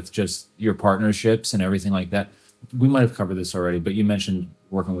boats with just your partnerships and everything like that. We might have covered this already, but you mentioned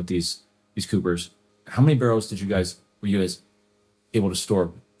working with these coopers. How many barrels were you guys able to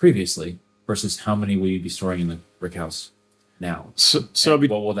store previously versus how many will you be storing in the brick house now? So what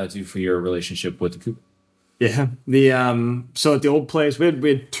will that do for your relationship with the cooper? Yeah. So at the old place, we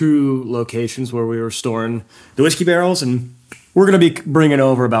had 2 locations where we were storing the whiskey barrels, and we're going to be bringing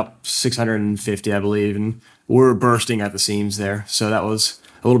over about 650, I believe, and we're bursting at the seams there. So that was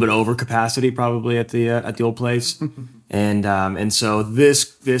a little bit over capacity probably at the old place, and so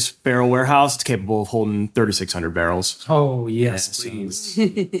this barrel warehouse is capable of holding 3,600 barrels. Oh yes, please.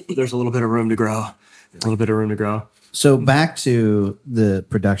 There's a little bit of room to grow. So back to the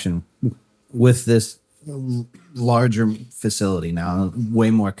production with this larger facility now, way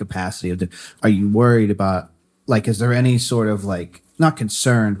more capacity. Are you worried about, like, is there any sort of like, not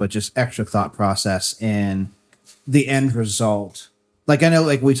concerned, but just extra thought process in the end result? Like, I know,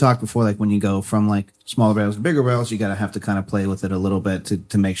 like we talked before, like when you go from like smaller barrels to bigger barrels, you got to have to kind of play with it a little bit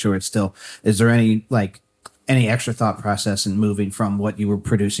to make sure it's still, is there any extra thought process in moving from what you were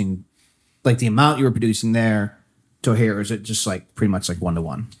producing, like the amount you were producing there to here? Or is it just like pretty much like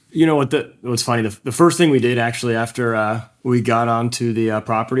 1-to-1? You know what's funny? The first thing we did actually after we got onto the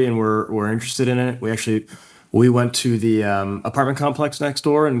property and we're interested in it, we went to the apartment complex next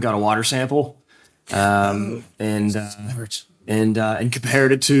door and got a water sample, and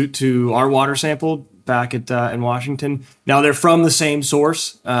compared it to our water sample back at in Washington. Now they're from the same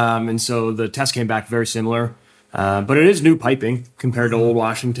source, and so the test came back very similar, but it is new piping compared to old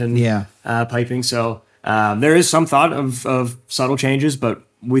Washington piping. So there is some thought of subtle changes, but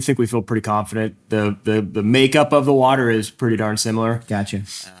we think we feel pretty confident. The makeup of the water is pretty darn similar. Gotcha.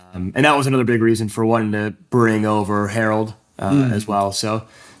 And that was another big reason for wanting to bring over Harold as well. So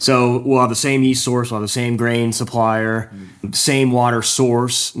we'll have the same yeast source, we'll have the same grain supplier, same water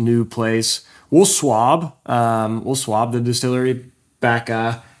source, new place. We'll swab the distillery back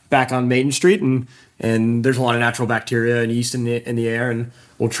on Maiden Street, and there's a lot of natural bacteria and yeast in the air, and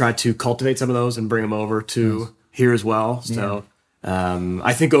we'll try to cultivate some of those and bring them over to here as well. So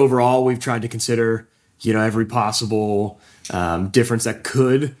I think overall we've tried to consider, every possible difference that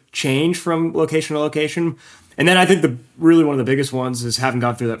could change from location to location. And then I think really one of the biggest ones is having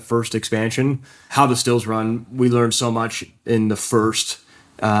gone through that first expansion, how the stills run. We learned so much in the first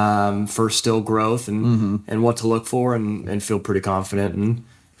still growth and what to look for, and feel pretty confident. And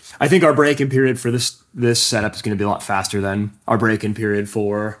I think our break-in period for this setup is going to be a lot faster than our break-in period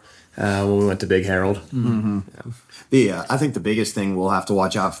for when we went to Big Harold. I think the biggest thing we'll have to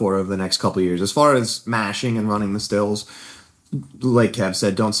watch out for over the next couple of years, as far as mashing and running the stills, like Kev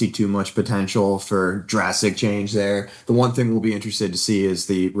said, don't see too much potential for drastic change there. The one thing we'll be interested to see is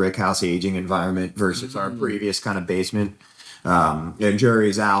the rick house aging environment versus our previous kind of basement. And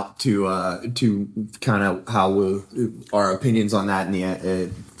jury's out to kind of how our opinions on that in the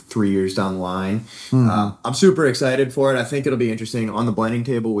 3 years down the line. I'm super excited for it. I think it'll be interesting. On the blending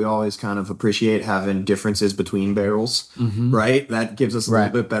table, we always kind of appreciate having differences between barrels, right? That gives us a little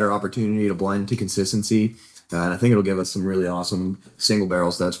bit better opportunity to blend to consistency. And I think it'll give us some really awesome single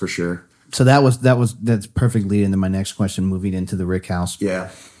barrels, that's for sure. So that's perfectly into my next question, moving into the rick house. Yeah.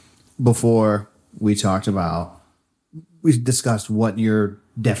 Before we discussed what your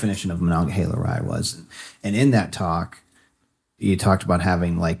definition of Monongahela rye was. And in that talk, you talked about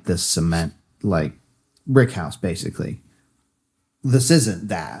having like this cement, like brick house, basically. This isn't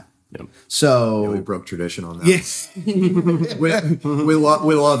that. Yep. So we broke tradition on that. Yes. we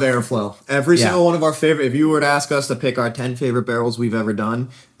love airflow. Every single one of our favorite, if you were to ask us to pick our 10 favorite barrels we've ever done,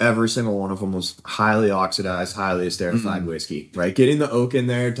 every single one of them was highly oxidized, highly esterified whiskey, right? Getting the oak in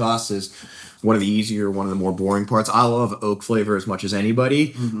there to us is one of the more boring parts. I love oak flavor as much as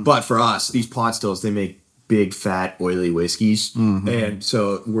anybody, but for us, these pot stills, they make big, fat, oily whiskeys. And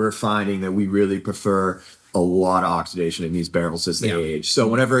so we're finding that we really prefer a lot of oxidation in these barrels as they age. So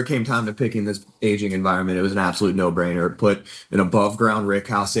whenever it came time to picking this aging environment, it was an absolute no-brainer. Put an above-ground rick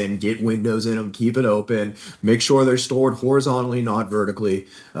house in, get windows in them, keep it open, make sure they're stored horizontally, not vertically.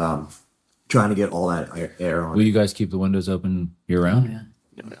 trying to get all that air on. Will you guys keep the windows open year round?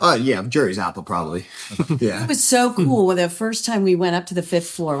 Yeah, jury's apple probably. Yeah. It was so cool. The first time we went up to the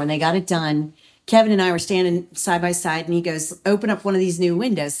 5th floor, when they got it done, Kevin and I were standing side by side, and he goes, open up one of these new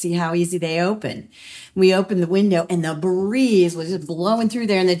windows, see how easy they open. We opened the window, and the breeze was just blowing through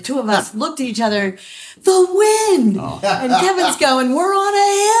there, and the two of us looked at each other, the wind! And Kevin's going, we're on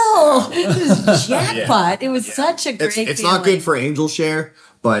a hill! This is jackpot. It was such a great It's feeling. not good for angel share,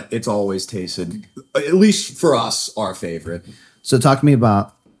 but it's always tasted, at least for us, our favorite. So talk to me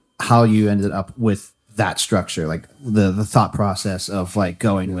about how you ended up with that structure, like the thought process of like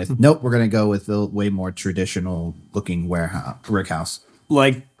going with, nope, we're going to go with the way more traditional looking rick house.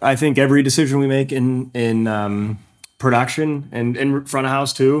 Like, I think every decision we make in production and in front of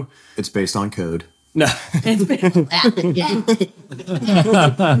house too. It's based on code. No,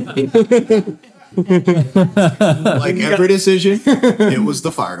 Like every decision, it was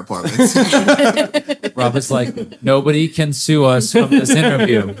the fire department. Robert's like, nobody can sue us from this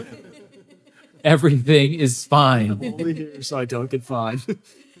interview. Everything is fine. only here so I don't get fined.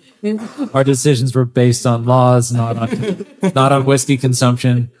 Our decisions were based on laws, not on whiskey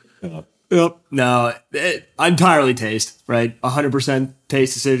consumption. Yep. No, entirely taste, right? 100%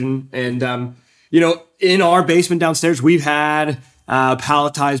 taste decision. And, in our basement downstairs, we've had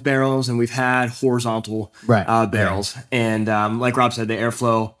palletized barrels and we've had horizontal barrels. And like Rob said, the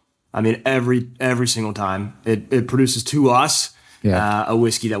airflow, I mean, every single time it produces to us a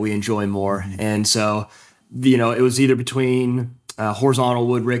whiskey that we enjoy more. And so, it was either between horizontal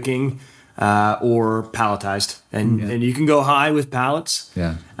wood ricking or palletized. And you can go high with pallets.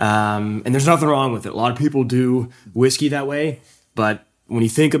 Yeah. And there's nothing wrong with it. A lot of people do whiskey that way, but when you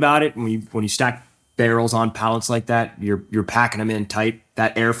think about it, when you stack barrels on pallets like that, you're packing them in tight.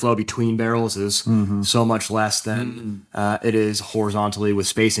 That airflow between barrels is so much less than it is horizontally with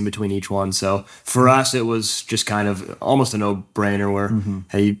space in between each one. So for us, it was just kind of almost a no-brainer where,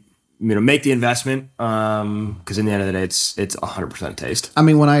 hey, make the investment because in the end of the day, it's 100% taste. I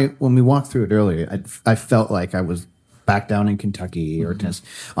mean, when we walked through it earlier, I felt like I was back down in Kentucky or just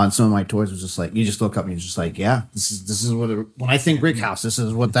on some of my tours. It was just like, you just look up and you're just like, yeah, this is what when I think rick house, this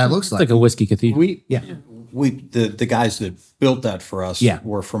is what that looks It's like a whiskey cathedral. The guys that built that for us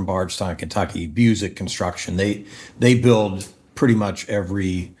were from Bardstown, Kentucky, Busick Construction. They build pretty much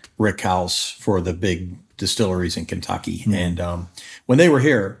every rick house for the big distilleries in Kentucky. And when they were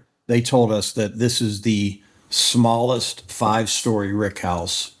here, they told us that this is the smallest 5-story rick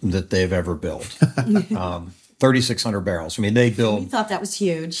house that they've ever built. 3,600 barrels. I mean, they build. We thought that was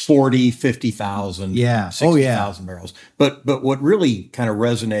huge. 40, 50,000, 60,000 barrels. But what really kind of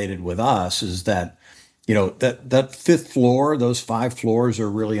resonated with us is that, that 5th floor, those 5 floors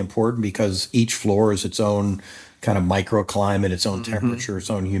are really important because each floor is its own kind of microclimate, its own temperature, its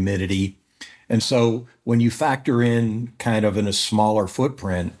own humidity. And so when you factor in kind of in a smaller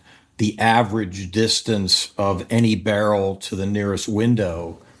footprint, the average distance of any barrel to the nearest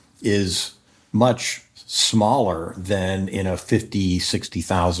window is much smaller than in a 50,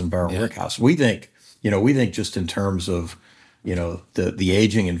 60,000 barrel rick house. We think just in terms of, the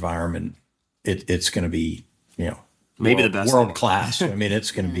aging environment, it's going to be, maybe the best world class. I mean,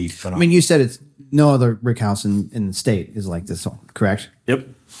 it's going to be phenomenal. I mean, you said it's no other rick house in the state is like this one, correct? Yep.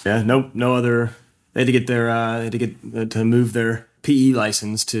 Yeah. No other. They had to get to move their PE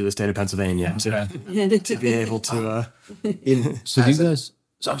license to the state of Pennsylvania to be able to. So do you guys?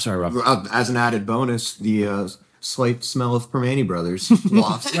 I'm sorry, Rob. As an added bonus, the slight smell of Permane Brothers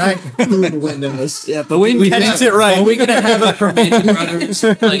loft. Right. Through the windows. Yeah, the wind catches it right. Are we gonna have a Permane Brothers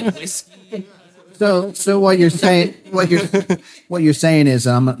like whiskey? So what you're saying is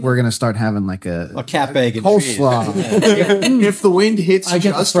we're gonna start having like a cap, egg, and coleslaw, If the wind hits I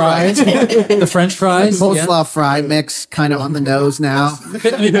get the just fries, right. the French fries, coleslaw fry mix, kind of on the nose now.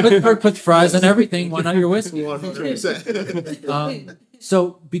 Put fries on everything. Why not your whiskey? 100%.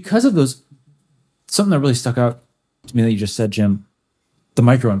 So because of those, something that really stuck out to me that you just said, Jim, the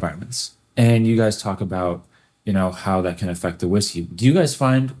microenvironments, and you guys talk about, how that can affect the whiskey. Do you guys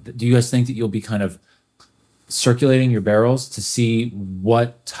think that you'll be kind of circulating your barrels to see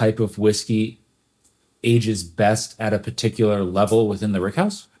what type of whiskey ages best at a particular level within the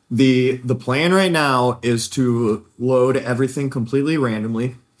rickhouse? The plan right now is to load everything completely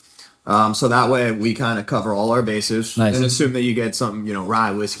randomly. So that way we kind of cover all our bases and assume that you get some,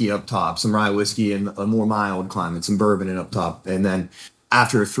 rye whiskey up top, some rye whiskey in a more mild climate, some bourbon in up top. And then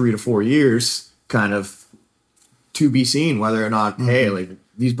after 3 to 4 years, kind of to be seen whether or not, hey, like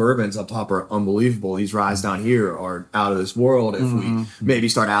these bourbons up top are unbelievable. These ryes down here are out of this world. If we maybe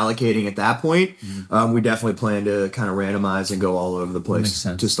start allocating at that point, we definitely plan to kind of randomize and go all over the place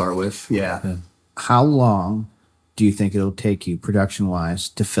to start with. Yeah. How long do you think it'll take you production wise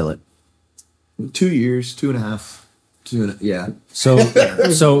to fill it? 2 years, 2.5. Yeah. So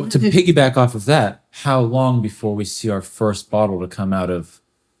to piggyback off of that, how long before we see our first bottle to come out of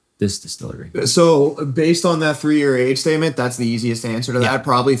this distillery? So based on that 3-year age statement, that's the easiest answer to that.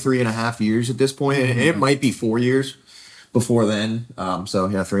 Probably 3.5 years at this point. And it might be 4 years before then. So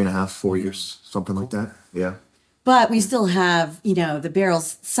yeah, 3.5, 4 years, something like that. Yeah. But we still have, the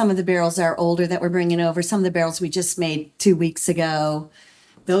barrels. Some of the barrels are older that we're bringing over. Some of the barrels we just made 2 weeks ago.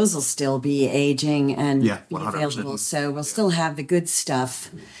 Those will still be aging and be 100%. available. So we'll still have the good stuff.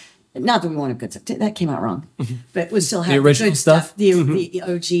 Not that we want a good stuff. That came out wrong. But we'll still have The original good stuff? The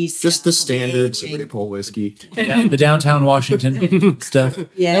OG stuff. Just the will be standard aging. Liberty Pole whiskey. The downtown Washington stuff.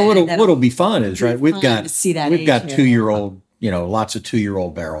 Yeah. And that'll what'll be fun is, right, we've fun got to see that we've got age here. 2-year-old, lots of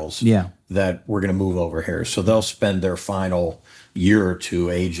 2-year-old barrels Yeah. that we're going to move over here. So they'll spend their final year or two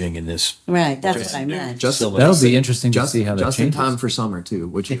aging in this. Right. That's what I meant. That'll be interesting to see how that just in changes. time for summer too,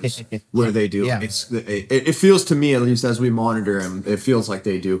 which is where they do. Yeah. It feels to me, at least as we monitor them, it feels like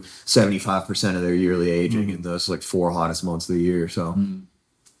they do 75% of their yearly aging in those 4 hottest months of the year. So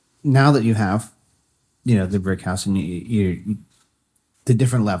Now that you have, the brick house and you the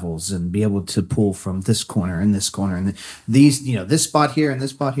different levels and be able to pull from this corner and this corner and these, this spot here and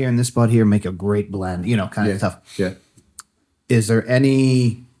this spot here and this spot here make a great blend, kind of stuff. yeah. Is there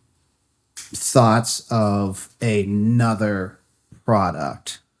any thoughts of another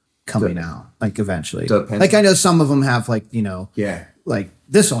product coming out, eventually? Depends. I know some of them have Yeah.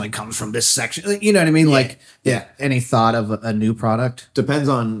 this only comes from this section. You know what I mean? Yeah. Any thought of a new product? Depends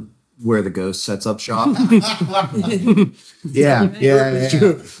on where the ghost sets up shop. Yeah.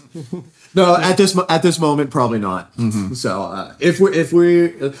 No, at this moment, probably not. So if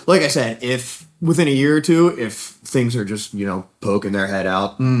we like I said, if within a year or two, if things are just poking their head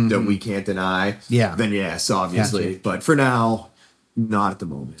out that we can't deny, then yes, obviously. Gotcha. But for now, not at the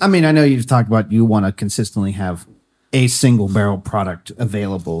moment. I mean, I know you've talked about you want to consistently have a single barrel product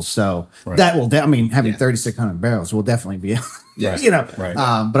available. So that will, having 3,600 barrels will definitely be, Right.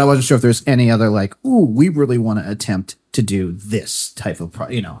 But I wasn't sure if there's any other we really want to attempt to do this type of,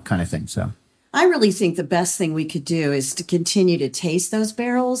 kind of thing. So I really think the best thing we could do is to continue to taste those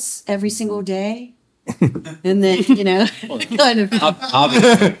barrels every single day. And then, kind of,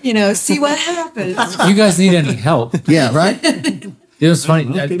 see what happens. You guys need any help? yeah, right. It was funny.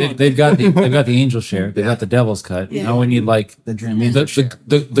 They've got the angel share. They've got the devil's cut. Yeah. Now we need The dram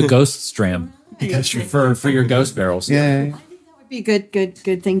the ghost stram for your ghost barrels. Yeah. That would be a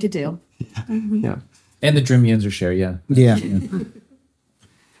good thing to do. Yeah. And the Drim Yinzer share. Yeah. Yeah.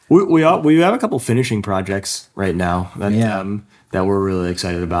 We have a couple finishing projects right now that we're really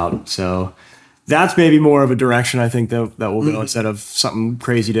excited about. So that's maybe more of a direction I think that we'll go instead of something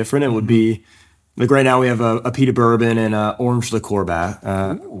crazy different. It would be right now we have a peated bourbon and a orange liqueur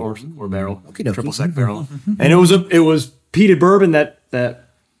barrel, triple sec barrel, and it was peated bourbon that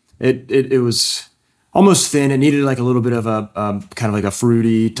it was almost thin. It needed a little bit of a kind of a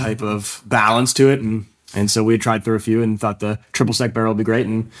fruity type of balance to it, and so we had tried through a few and thought the triple sec barrel would be great,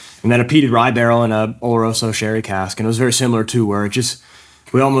 and then a peated rye barrel and a Oloroso sherry cask, and it was very similar to where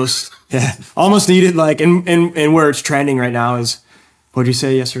we almost needed and where it's trending right now is, what'd you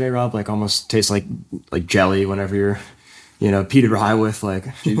say yesterday, Rob? Almost tastes like jelly whenever you're peated rye with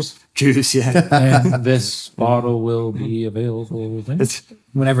juice, yeah. And this bottle will be available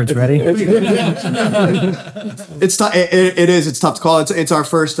Whenever it's ready. It's tough. It's tough to call. It's our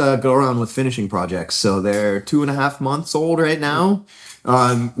first go around with finishing projects. So they're 2.5 months old right now.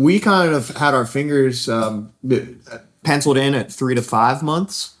 We kind of had our fingers penciled in at 3 to 5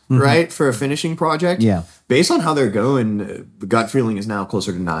 months, right, for a finishing project. Yeah. Based on how they're going, the gut feeling is now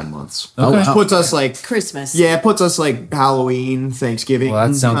closer to 9 months. Okay. Which puts us Christmas. Yeah, it puts us Halloween, Thanksgiving. Well,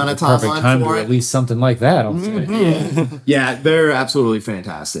 that sounds kind like of the perfect timeline time to for it. release something like that. I'll say. Yeah, they're absolutely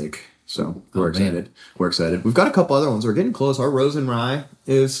fantastic. So we're excited. man. We're excited. We've got a couple other ones. We're getting close. Our Rose and Rye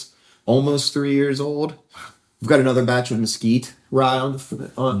is almost 3 years old. We've got another batch of Mesquite Rye on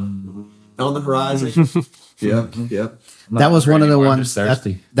the horizon. Yep. That was one of the anymore, I'm ones. just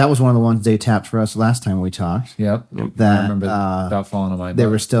thirsty. That was one of the ones they tapped for us last time we talked. Yep. That, I remember that falling on my They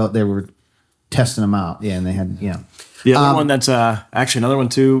butt. were testing them out. Yeah, and they had The other one that's actually another one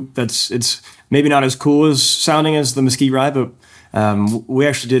too. It's maybe not as cool as sounding as the Mesquite Rye, but we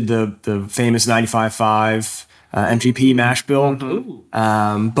actually did the famous 95.5 MGP mash bill.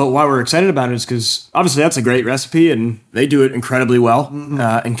 But why we're excited about it is because obviously that's a great recipe and they do it incredibly well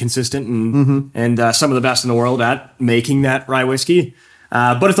and consistent and some of the best in the world at making that rye whiskey.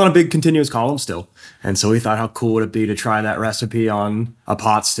 But it's on a big continuous column still. And so we thought, how cool would it be to try that recipe on a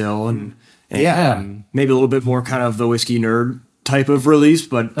pot still and maybe a little bit more kind of the whiskey nerd type of release,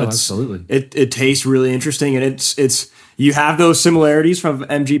 but absolutely. It tastes really interesting, and it's you have those similarities from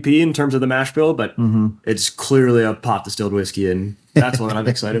MGP in terms of the mash bill, but it's clearly a pot distilled whiskey, and that's what I'm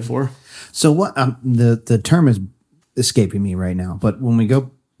excited for. So what the term is escaping me right now, but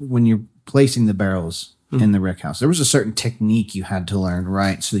when you're placing the barrels in the rick house, there was a certain technique you had to learn,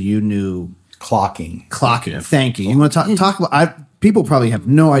 right? So you knew Clocking. Thank you. You want to talk about? People probably have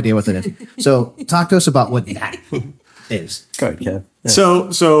no idea what that is. So talk to us about what that is. Go ahead, Kev. Yeah.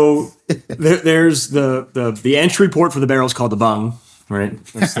 So there's the entry port for the barrel is called the bung, right?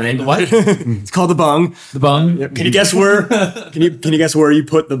 That's the name. What? It's called the bung. The bung? Yep. Can you guess where? Can you guess where you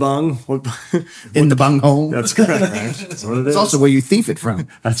put the bung? In the bung hole. That's correct. Right? That's what it is. It's also where you thief it from.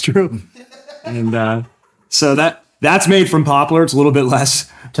 That's true. And so that's made from poplar. It's a little bit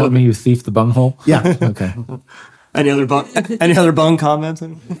less. Telling me you thief the bung hole? Yeah. Okay. Any other bung comments?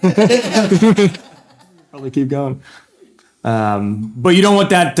 Probably keep going. But you don't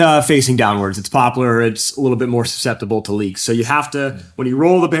want that facing downwards. It's poplar. It's a little bit more susceptible to leaks. So you have to, when you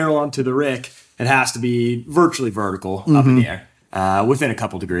roll the barrel onto the rick, it has to be virtually vertical up in the air, within a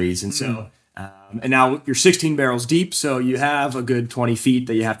couple degrees. And so, and now you're 16 barrels deep, so you have a good 20 feet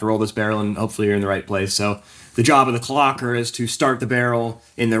that you have to roll this barrel, and hopefully you're in the right place. So the job of the clocker is to start the barrel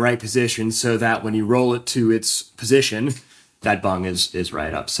in the right position so that when you roll it to its position, that bung is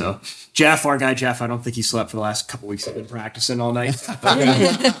right up. So Jeff, our guy Jeff, I don't think he slept for the last couple weeks. I've been practicing all night.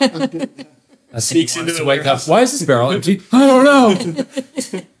 Sneaks into the wake up. Why is this barrel empty? I don't know.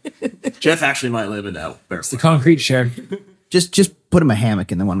 Jeff actually might live in that barrel. It's the concrete share. Just put him a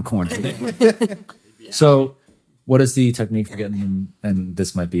hammock in the one corner. So what is the technique for getting them, and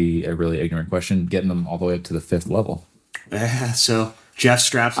this might be a really ignorant question, getting them all the way up to the 5th level? So Jeff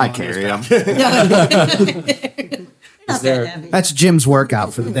straps on. I carry him. That's Jim's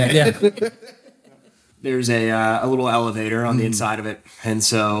workout for the day. Yeah. There's a little elevator on the inside of it. And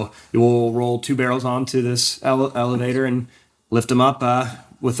so you will roll 2 barrels onto this elevator and lift them up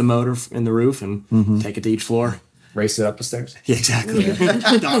with the motor in the roof and take it to each floor. Race it up the stairs. Yeah, exactly.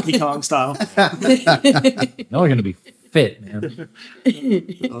 Donkey Kong style. Now we're going to be fit, man.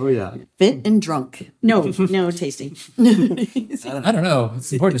 Oh, yeah. Fit and drunk. No tasting. I don't know.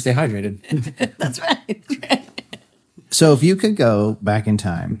 It's important to stay hydrated. That's right. So if you could go back in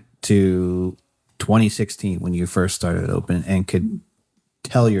time to 2016 when you first started open and could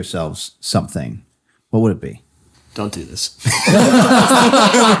tell yourselves something, what would it be? Don't do this.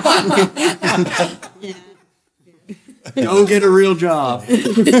 Go get a real job.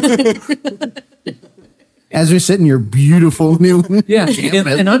 As we sit in your beautiful new Yeah.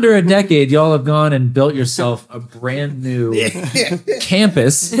 In under a decade, y'all have gone and built yourself a brand new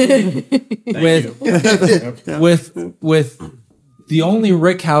campus with the only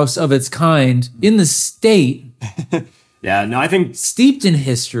rick house of its kind in the state, Yeah, no, I think steeped in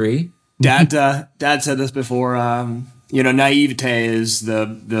history. Dad said this before. Naivete is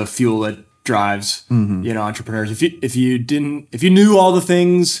the fuel that drives entrepreneurs. If you knew all the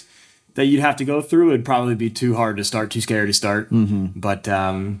things that you'd have to go through, it'd probably be too hard to start, too scary to start. But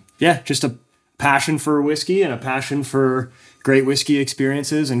just a passion for whiskey and a passion for great whiskey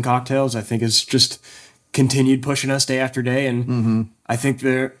experiences and cocktails, I think, is just continued pushing us day after day. And I think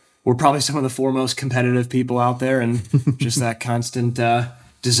we're probably some of the foremost competitive people out there, and just that constant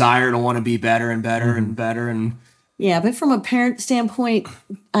desire to want to be better and better and better. And Yeah, but from a parent standpoint,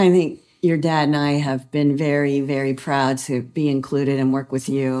 I think your dad and I have been very, very proud to be included and work with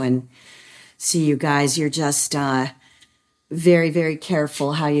you and see you guys. You're just very, very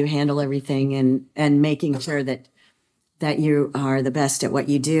careful how you handle everything and making sure that you are the best at what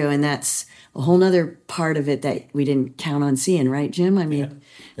you do. And that's a whole nother part of it that we didn't count on seeing, right, Jim? I mean,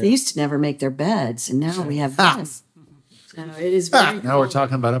 they used to never make their beds, and now we have this. So it is very Now we're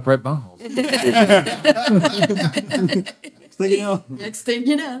talking about upright bung holes. Next thing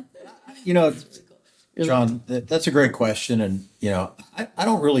you know. John, that's a great question. And, I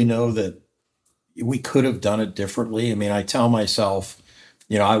don't really know that we could have done it differently. I mean, I tell myself,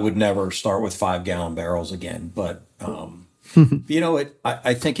 I would never start with 5-gallon barrels again. But,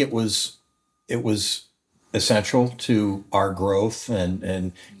 I think it was essential to our growth.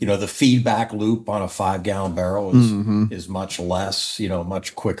 And the feedback loop on a 5-gallon barrel is much less,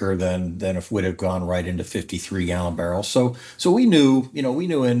 much quicker than if we'd have gone right into 53-gallon barrels. So we knew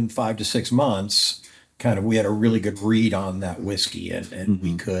in 5 to 6 months we had a really good read on that whiskey, and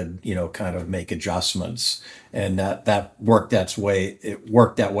we could, kind of make adjustments, and that worked that way. It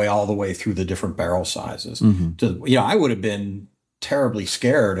worked that way all the way through the different barrel sizes. I would have been terribly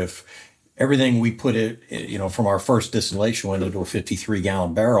scared if everything we put from our first distillation went into a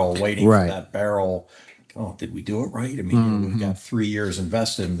 53-gallon barrel, waiting for that barrel. Oh, did we do it right? I mean, we've got 3 years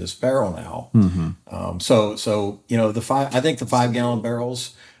invested in this barrel now. I think the 5-gallon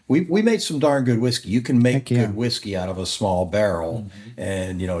barrels, we made some darn good whiskey. You can make good whiskey out of a small barrel.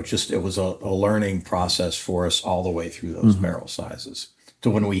 And, it was a learning process for us all the way through those barrel sizes. So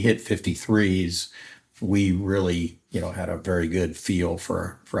when we hit 53s, we really, had a very good feel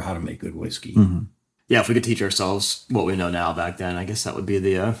for how to make good whiskey. Yeah, if we could teach ourselves what we know now back then, I guess that would be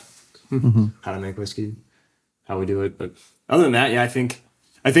the how to make whiskey, how we do it. But other than that, yeah, I think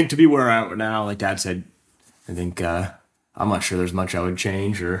to be where I'm at now, like Dad said, I think I'm not sure there's much I would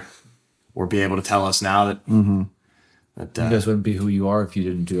change or be able to tell us now that that you guys wouldn't be who you are if you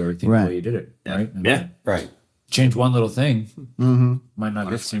didn't do everything the way you did it, right? Yeah, right. Change one little thing, might not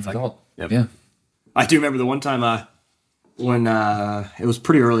get the same result. Yeah. I do remember the one time when it was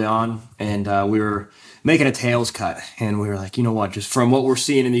pretty early on, and we were making a tails cut, and we were like, you know what? Just from what we're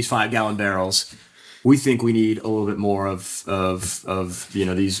seeing in these 5-gallon barrels, we think we need a little bit more of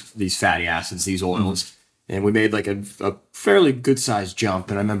these fatty acids, these oils, and we made like a fairly good sized jump.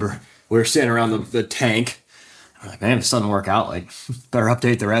 And I remember we were sitting around the tank. I'm like, man, if this doesn't work out, like, better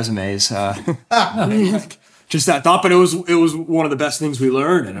update the resumes. Just that thought, but it was one of the best things we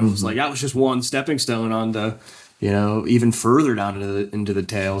learned, and it was like that was just one stepping stone on the, even further down into the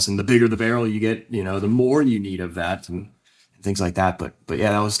tails, and the bigger the barrel you get, the more you need of that and things like that. But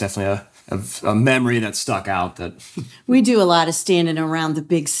yeah, that was definitely a memory that stuck out. That we do a lot of standing around the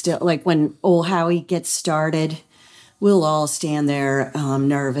big still, like when old Howie gets started. We'll all stand there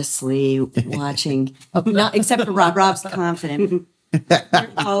nervously watching, not except for Rob. Rob's confident.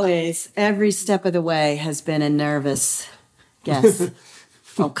 Always, every step of the way has been a nervous guess.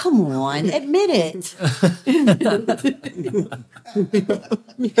 Oh, come on, admit it.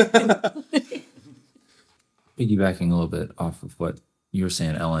 Piggybacking a little bit off of what you were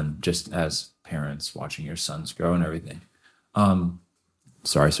saying, Ellen, just as parents watching your sons grow and everything.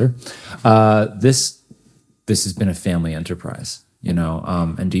 Sorry, sir. This has been a family enterprise,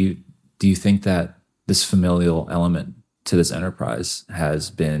 and do you think that this familial element to this enterprise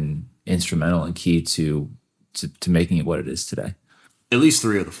has been instrumental and key to making it what it is today? At least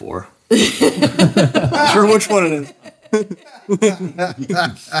 3 of the 4. Sure, which one it is.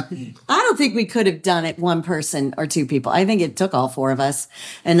 I don't think we could have done it one person or 2 people. I think it took all 4 of us,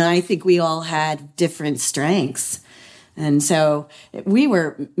 and I think we all had different strengths. And so we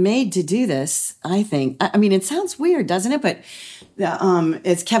were made to do this, I think. I mean, it sounds weird, doesn't it? But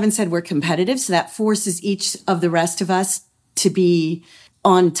as Kevin said, we're competitive. So that forces each of the rest of us to be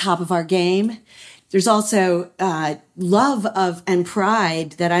on top of our game. There's also love of and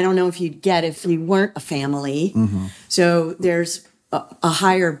pride that I don't know if you'd get if you weren't a family. So there's a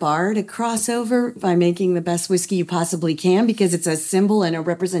higher bar to cross over by making the best whiskey you possibly can, because it's a symbol and a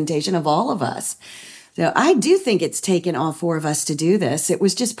representation of all of us. So I do think it's taken all 4 of us to do this. It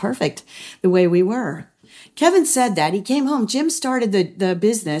was just perfect the way we were. Kevin said that. He came home. Jim started the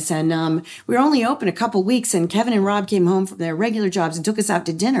business, and we were only open a couple weeks, and Kevin and Rob came home from their regular jobs and took us out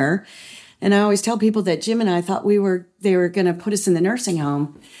to dinner. And I always tell people that Jim and I thought they were going to put us in the nursing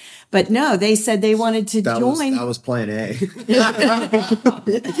home. But no, they said they wanted to join. That was plan A.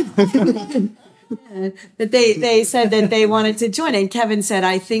 But they said that they wanted to join. And Kevin said,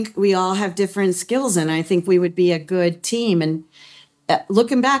 I think we all have different skills, and I think we would be a good team. And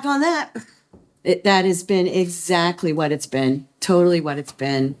looking back on that, that has been exactly what it's been, totally what it's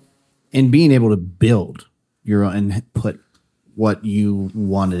been. And being able to build your own and put what you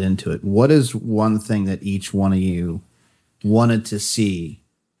wanted into it. What is one thing that each one of you wanted to see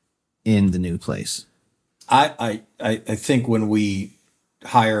in the new place? I think when we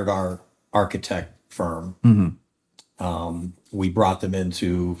hired our architect firm, we brought them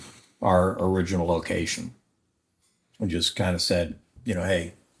into our original location and just kind of said,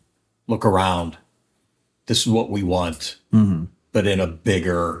 hey, look around. This is what we want, but in a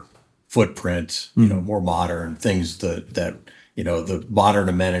bigger footprint, more modern things that the modern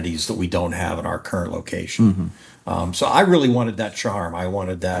amenities that we don't have in our current location. So I really wanted that charm. I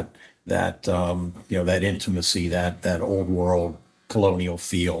wanted that intimacy, that old world colonial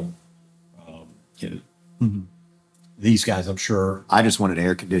feel. These guys, I'm sure. I just wanted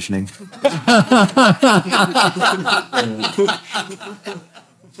air conditioning.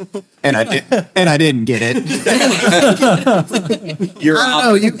 and I didn't get it. You're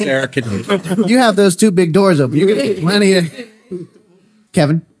know, you- American. You have those two big doors open. You're gonna get plenty of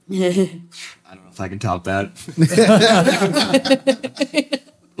Kevin. I don't know if I can top that.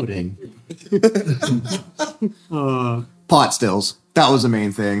 Pudding. Pot stills. That was the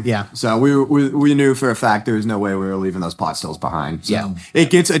main thing. Yeah. So we knew for a fact there was no way we were leaving those pot stills behind. So Yeah. it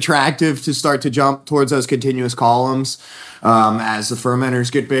gets attractive to start to jump towards those continuous columns. As the fermenters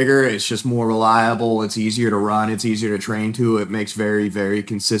get bigger, it's just more reliable. It's easier to run. It's easier to train to. It makes very, very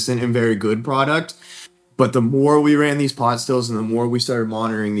consistent and very good product. But the more we ran these pot stills and the more we started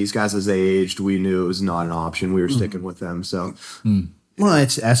monitoring these guys as they aged, we knew it was not an option. We were sticking with them. So Well,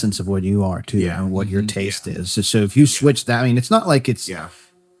 it's the essence of what you are too, and what your taste is. So if you switch that, I mean, it's not like it's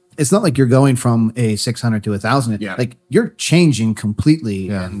not like you're going from a 600 to 1,000. Yeah. Like you're changing completely,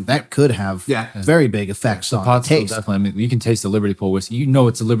 and that could have very big effects on the Pot still taste. definitely. I mean, you can taste the Liberty Pole whiskey. You know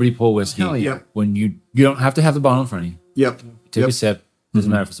it's a Liberty Pole whiskey. Hell yeah. Yep. When you don't have to have the bottle in front of you. Yep. Take a sip. Doesn't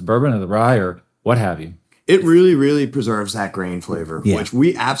matter if it's a bourbon or the rye or what have you. It really, really preserves that grain flavor, Yeah. which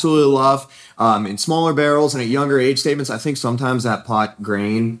we absolutely love. In smaller barrels and at younger age statements, I think sometimes that pot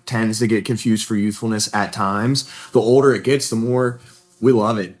grain tends to get confused for youthfulness at times. The older it gets, the more we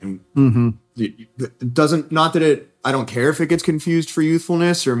love it. And it doesn't, not that it, I don't care if it gets confused for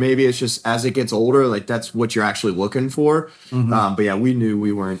youthfulness, or maybe it's just as it gets older, like that's what you're actually looking for. But yeah, we knew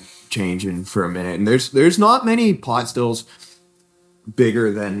we weren't changing for a minute. And there's not many pot stills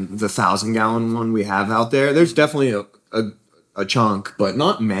bigger than the 1,000-gallon one we have out there. There's definitely a chunk, but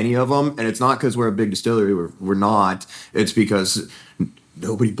not many of them. And it's not because we're a big distillery. We're not. It's because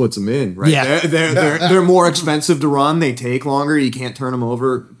nobody puts them in. Right? Yeah. They're more expensive to run. They take longer. You can't turn them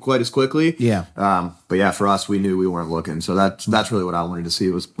over quite as quickly. Yeah. But yeah, for us, we knew we weren't looking. So that's really what I wanted to see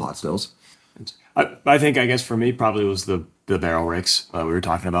was pot stills. I think, I guess for me, probably was the barrel rakes we were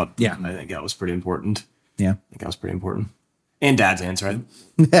talking about. Yeah. I think that was pretty important. Yeah. I think that was pretty important. And Dad's answer,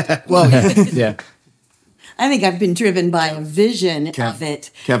 right? Well, Yeah. I think I've been driven by a vision of it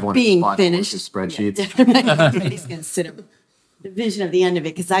Kev wanted being to spot finished. his spreadsheets. He's going to sit up. The vision of the end of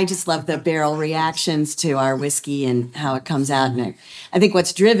it, because I just love the barrel reactions to our whiskey and how it comes out. And I think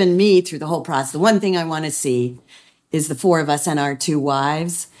what's driven me through the whole process, the one thing I want to see is the four of us and our two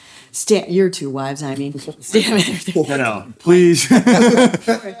wives. Your two wives, I mean. No, please.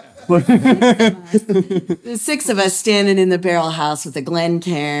 The six of us standing in the barrel house with a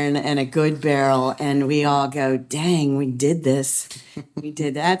Glencairn and a good barrel, and we all go, dang, we did this. We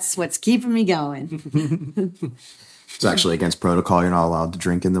did. That's what's keeping me going. It's actually against protocol. You're not allowed to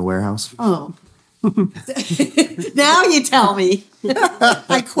drink in the warehouse. Oh. Now you tell me.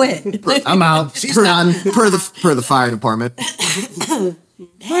 I quit. I'm out. She's done. per the fire department.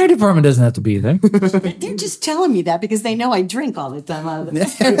 Fire department doesn't have to be there. They're just telling me that because they know I drink all the time out of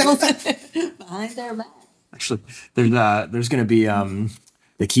the barrels behind their back. Actually, there's going to be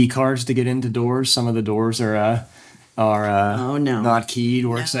the key cards to get into doors. Some of the doors are Oh, no. not keyed.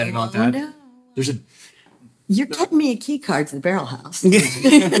 We're excited about that. No. There's a You're getting me a key card to the barrel house.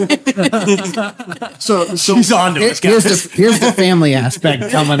 So she's on to us, guys. Here's the family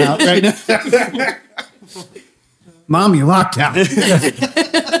aspect coming out right now. Mom, you locked out.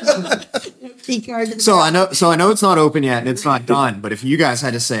 Key card to the So I know it's not open yet and it's not done, but if you guys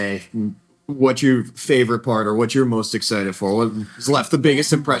had to say what's your favorite part or what you're most excited for, what has left the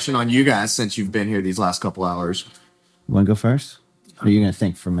biggest impression on you guys since you've been here these last couple hours? Want to go first? Or are you going to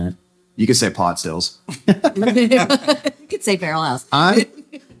think for a minute? You could say pot stills. You could say barrel house.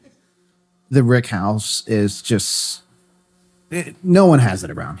 The Rick House is just no one has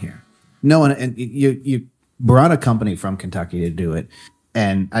it around here. No one, and you brought a company from Kentucky to do it,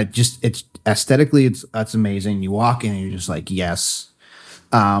 and it's aesthetically it's amazing. You walk in and you're just like yes,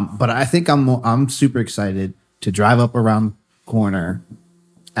 but I think I'm super excited to drive up around the corner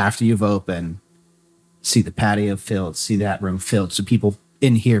after you've opened, see the patio filled, see that room filled, so people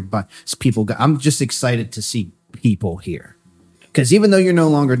in here, but I'm just excited to see people here. Because even though you're no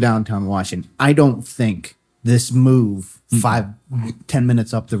longer downtown Washington, I don't think this move 5-10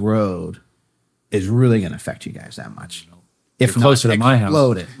 minutes up the road is really going to affect you guys that much. If You're closer to my house.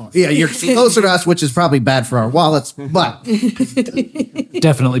 explode it. Yeah, you're closer to us, which is probably bad for our wallets, but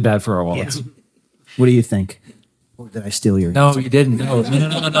Definitely bad for our wallets. what do you think? Or did I steal your No, you didn't. No.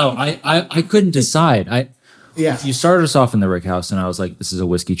 I couldn't decide. You started us off in the Rick House, and I was like, "This is a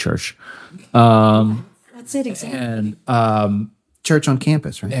whiskey church," That's it, exactly. and church on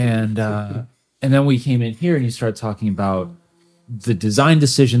campus, right? and then we came in here, and you started talking about the design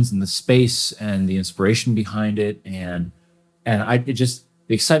decisions and the space and the inspiration behind it, and the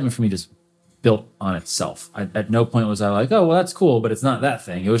excitement for me just built on itself. At no point was I like, oh, well, that's cool, but it's not that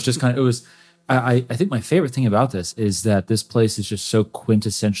thing. It was just kind of, it was, I think my favorite thing about this is that this place is just so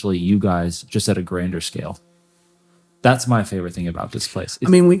quintessentially you guys, just at a grander scale. That's my favorite thing about this place.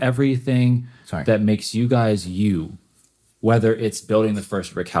 It's everything that makes you guys you, whether it's building the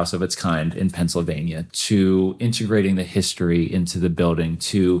first brick house of its kind in Pennsylvania, to integrating the history into the building,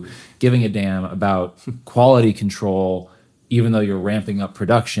 to giving a damn about quality control, even though you're ramping up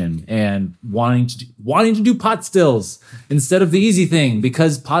production, and wanting to do pot stills instead of the easy thing,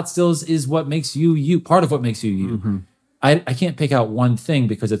 because pot stills is what makes you you, part of what makes you you. Mm-hmm. I can't pick out one thing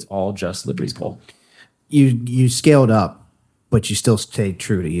because it's all just Liberty Pole. You scaled up, but you still stayed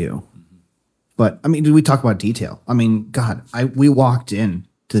true to you. But I mean, we talk about detail. I mean, God, we walked in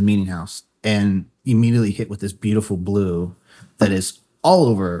to the meeting house and immediately hit with this beautiful blue that is all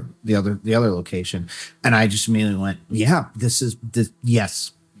over the other location, and I just immediately went, "Yeah, this is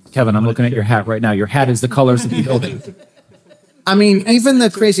yes." Kevin, I'm looking at your hat right now. Your hat is the colors of the building. I mean, even the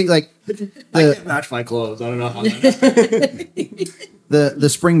crazy I can't match my clothes. I don't know how. the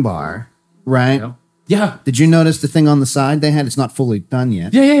spring bar, right? Yeah. Did you notice the thing on the side they had? It's not fully done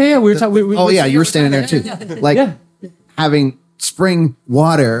yet. Yeah. We were talking. You were standing there too. Having spring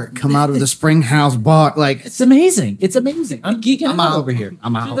water come out of the spring house bar. Like, it's amazing. It's amazing. I'm geeking out over here.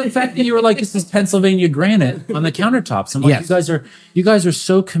 I'm out. The fact that you were like, this is Pennsylvania granite on the countertops. I'm like, you guys are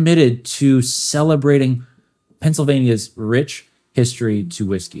so committed to celebrating Pennsylvania's rich history to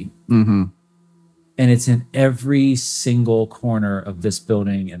whiskey. Mm-hmm. And it's in every single corner of this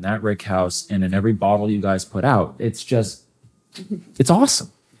building and that rick house and in every bottle you guys put out. It's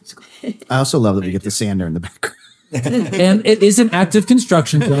awesome. I also love that we get the sander in the background. And it is an active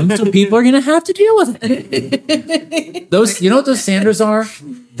construction zone, so people are going to have to deal with it. You know what those sanders are?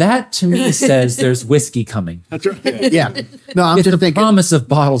 That to me says there's whiskey coming. That's right. Yeah. No, I'm just thinking. Promise of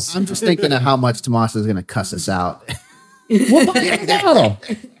bottles. I'm just thinking of how much Tomas is going to cuss us out. We'll buy a bottle.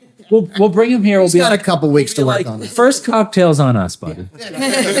 We'll bring him here. He's got a couple weeks to work on it. First cocktails on us, buddy.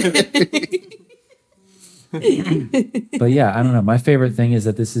 But yeah, I don't know. My favorite thing is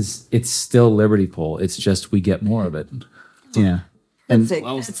that it's still Liberty Pole. It's just we get more of it. Yeah. And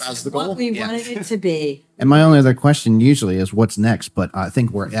that's what we wanted it to be. And my only other question usually is what's next, but I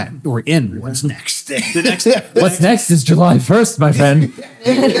think we're in what's next. What's next is July 1st, my friend.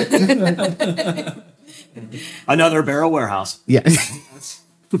 Another barrel warehouse. Yeah.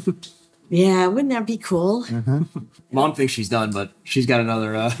 Yeah, wouldn't that be cool? Mom thinks she's done, but she's got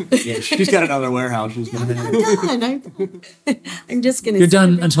another. She's got another warehouse. She's I'm done. I'm just gonna. You're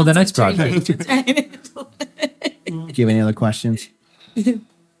done until the next project. Do you have any other questions? Can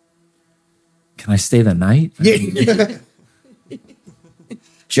I stay the night? Yeah.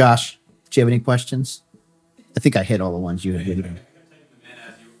 Josh, do you have any questions? I think I hit all the ones you had.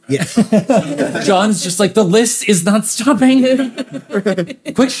 Yeah. John's just like, the list is not stopping.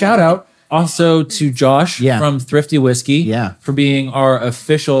 Quick shout out also to Josh from Thrifty Whiskey for being our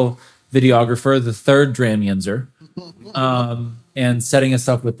official videographer, the third Dramyenzer, and setting us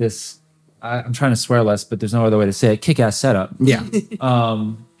up with this. I'm trying to swear less, but there's no other way to say it. Kick-ass setup. Yeah.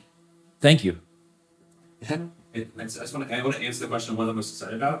 Thank you. I want to answer the question. What I'm most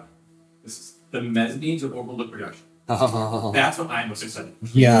excited about. This is the mezzanines of overlook production. That's what I'm most excited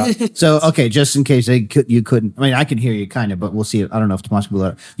about. Yeah. So, okay, just in case you couldn't, I mean, I can hear you kind of, but we'll see. I don't know if Tomas can blow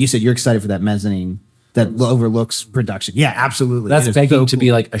it. You said you're excited for that mezzanine that overlooks production. Yeah, absolutely. That's begging to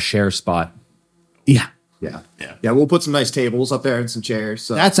be like a share spot. Yeah. Yeah. We'll put some nice tables up there and some chairs.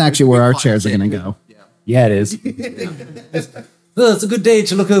 So that's actually where our chairs are going to go. Yeah, it is. Well, it's a good day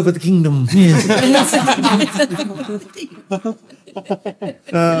to look over the kingdom. Yes.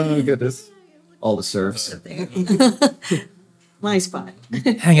 Oh, goodness. All the serfs. My spot.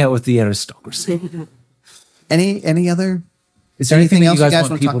 Hang out with the aristocracy. Any other? Is there anything else you guys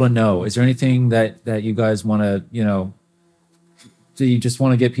want people to know? Is there anything that you guys want to, do you just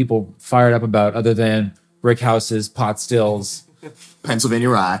want to get people fired up about other than brick houses, pot stills, Pennsylvania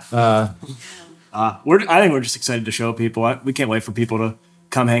rye? I think we're just excited to show people. We can't wait for people to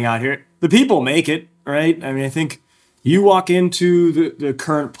come hang out here. The people make it, right? I mean, I think you walk into the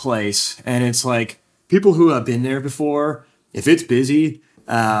current place and it's like people who have been there before, if it's busy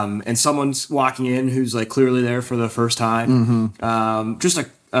and someone's walking in who's like clearly there for the first time, just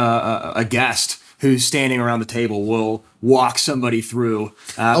a guest who's standing around the table will walk somebody through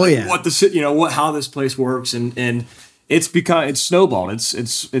how this place works, and it's snowballed.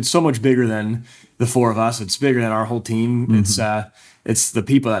 It's so much bigger than the four of us. It's bigger than our whole team. It's the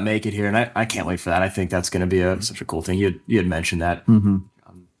people that make it here, and I can't wait for that. I think that's going to be such a cool thing. You had mentioned that.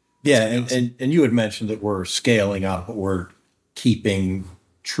 Yeah, and you had mentioned that we're scaling up, but we're keeping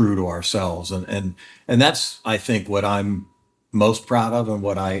true to ourselves. And that's, I think, what I'm most proud of, and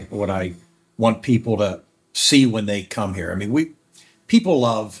what I want people to see when they come here. I mean, people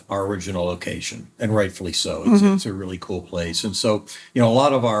love our original location, and rightfully so. It's a really cool place. And so, a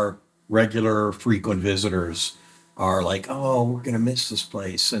lot of our regular frequent visitors are like, oh, we're going to miss this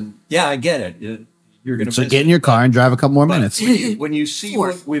place. And yeah, I get it. You're going to So get in your car and drive a couple more minutes. When you see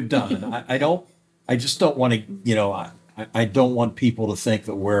what we've done, I just don't want to, I don't want people to think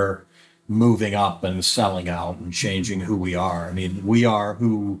that we're moving up and selling out and changing who we are. I mean, we are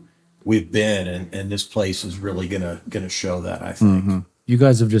who we've been, and this place is really gonna show that, I think. You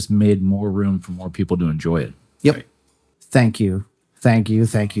guys have just made more room for more people to enjoy it. Yep. Right. Thank you.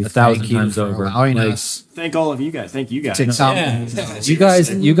 1,000 times over. Thank all of you guys. Thank you guys.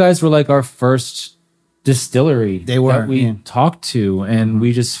 You guys were like our first distillery that we talked to, and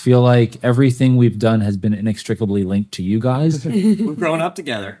we just feel like everything we've done has been inextricably linked to you guys. We've grown up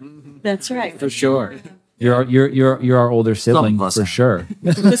together. That's right. For sure. You're our older sibling for sure.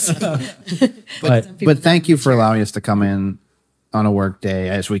 But thank you for allowing us to come in on a work day,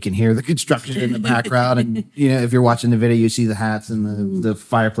 as we can hear the construction in the background. And if you're watching the video, you see the hats and the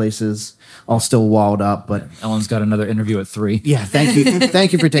fireplaces all still walled up. But Ellen's got another interview at 3. Yeah, thank you.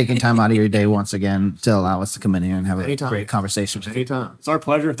 Thank you for taking time out of your day once again to allow us to come in here and have a great conversation. Anytime. It's our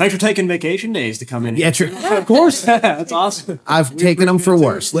pleasure. Thanks for taking vacation days to come in here. Yeah, true. Of course. That's awesome. I've taken them for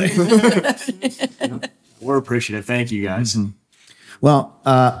worse. We're appreciative. Thank you guys. Well,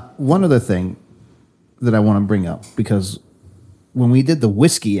 one other thing that I want to bring up, because when we did the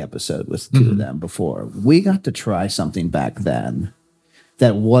whiskey episode with two of them before, we got to try something back then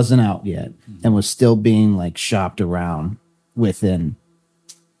that wasn't out yet and was still being like shopped around within.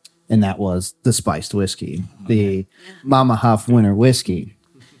 And that was the spiced whiskey, the Mama Huff Winter Whiskey.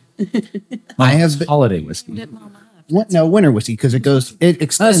 Holiday whiskey. What? No, winter whiskey, because it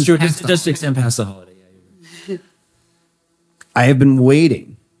extends. That's true. It just extend past the holiday. I have been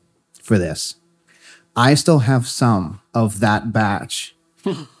waiting for this. I still have some of that batch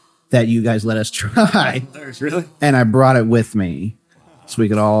that you guys let us try. Really? And I brought it with me so we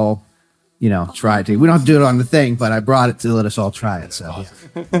could all, try it. We don't have to do it on the thing, but I brought it to let us all try it. So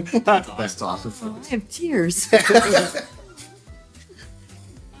That's awesome. I have tears.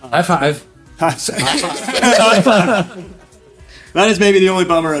 High five. That is maybe the only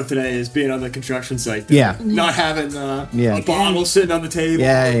bummer of today, is being on the construction site. Yeah. Not having a bottle sitting on the table.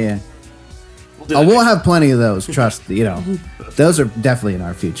 Yeah. We'll have plenty of those. Trust, those are definitely in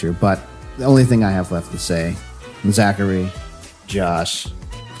our future. But the only thing I have left to say, Zachary, Josh,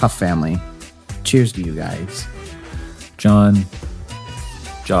 Huff family, cheers to you guys. John,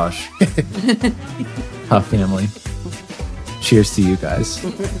 Josh, Huff family, cheers to you guys.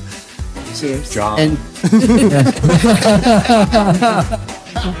 Cheers. John. And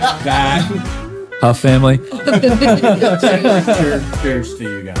Huff family. Cheers to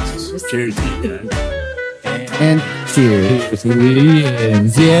you guys. Cheers to you guys. and cheers.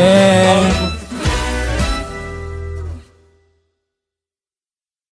 Yeah.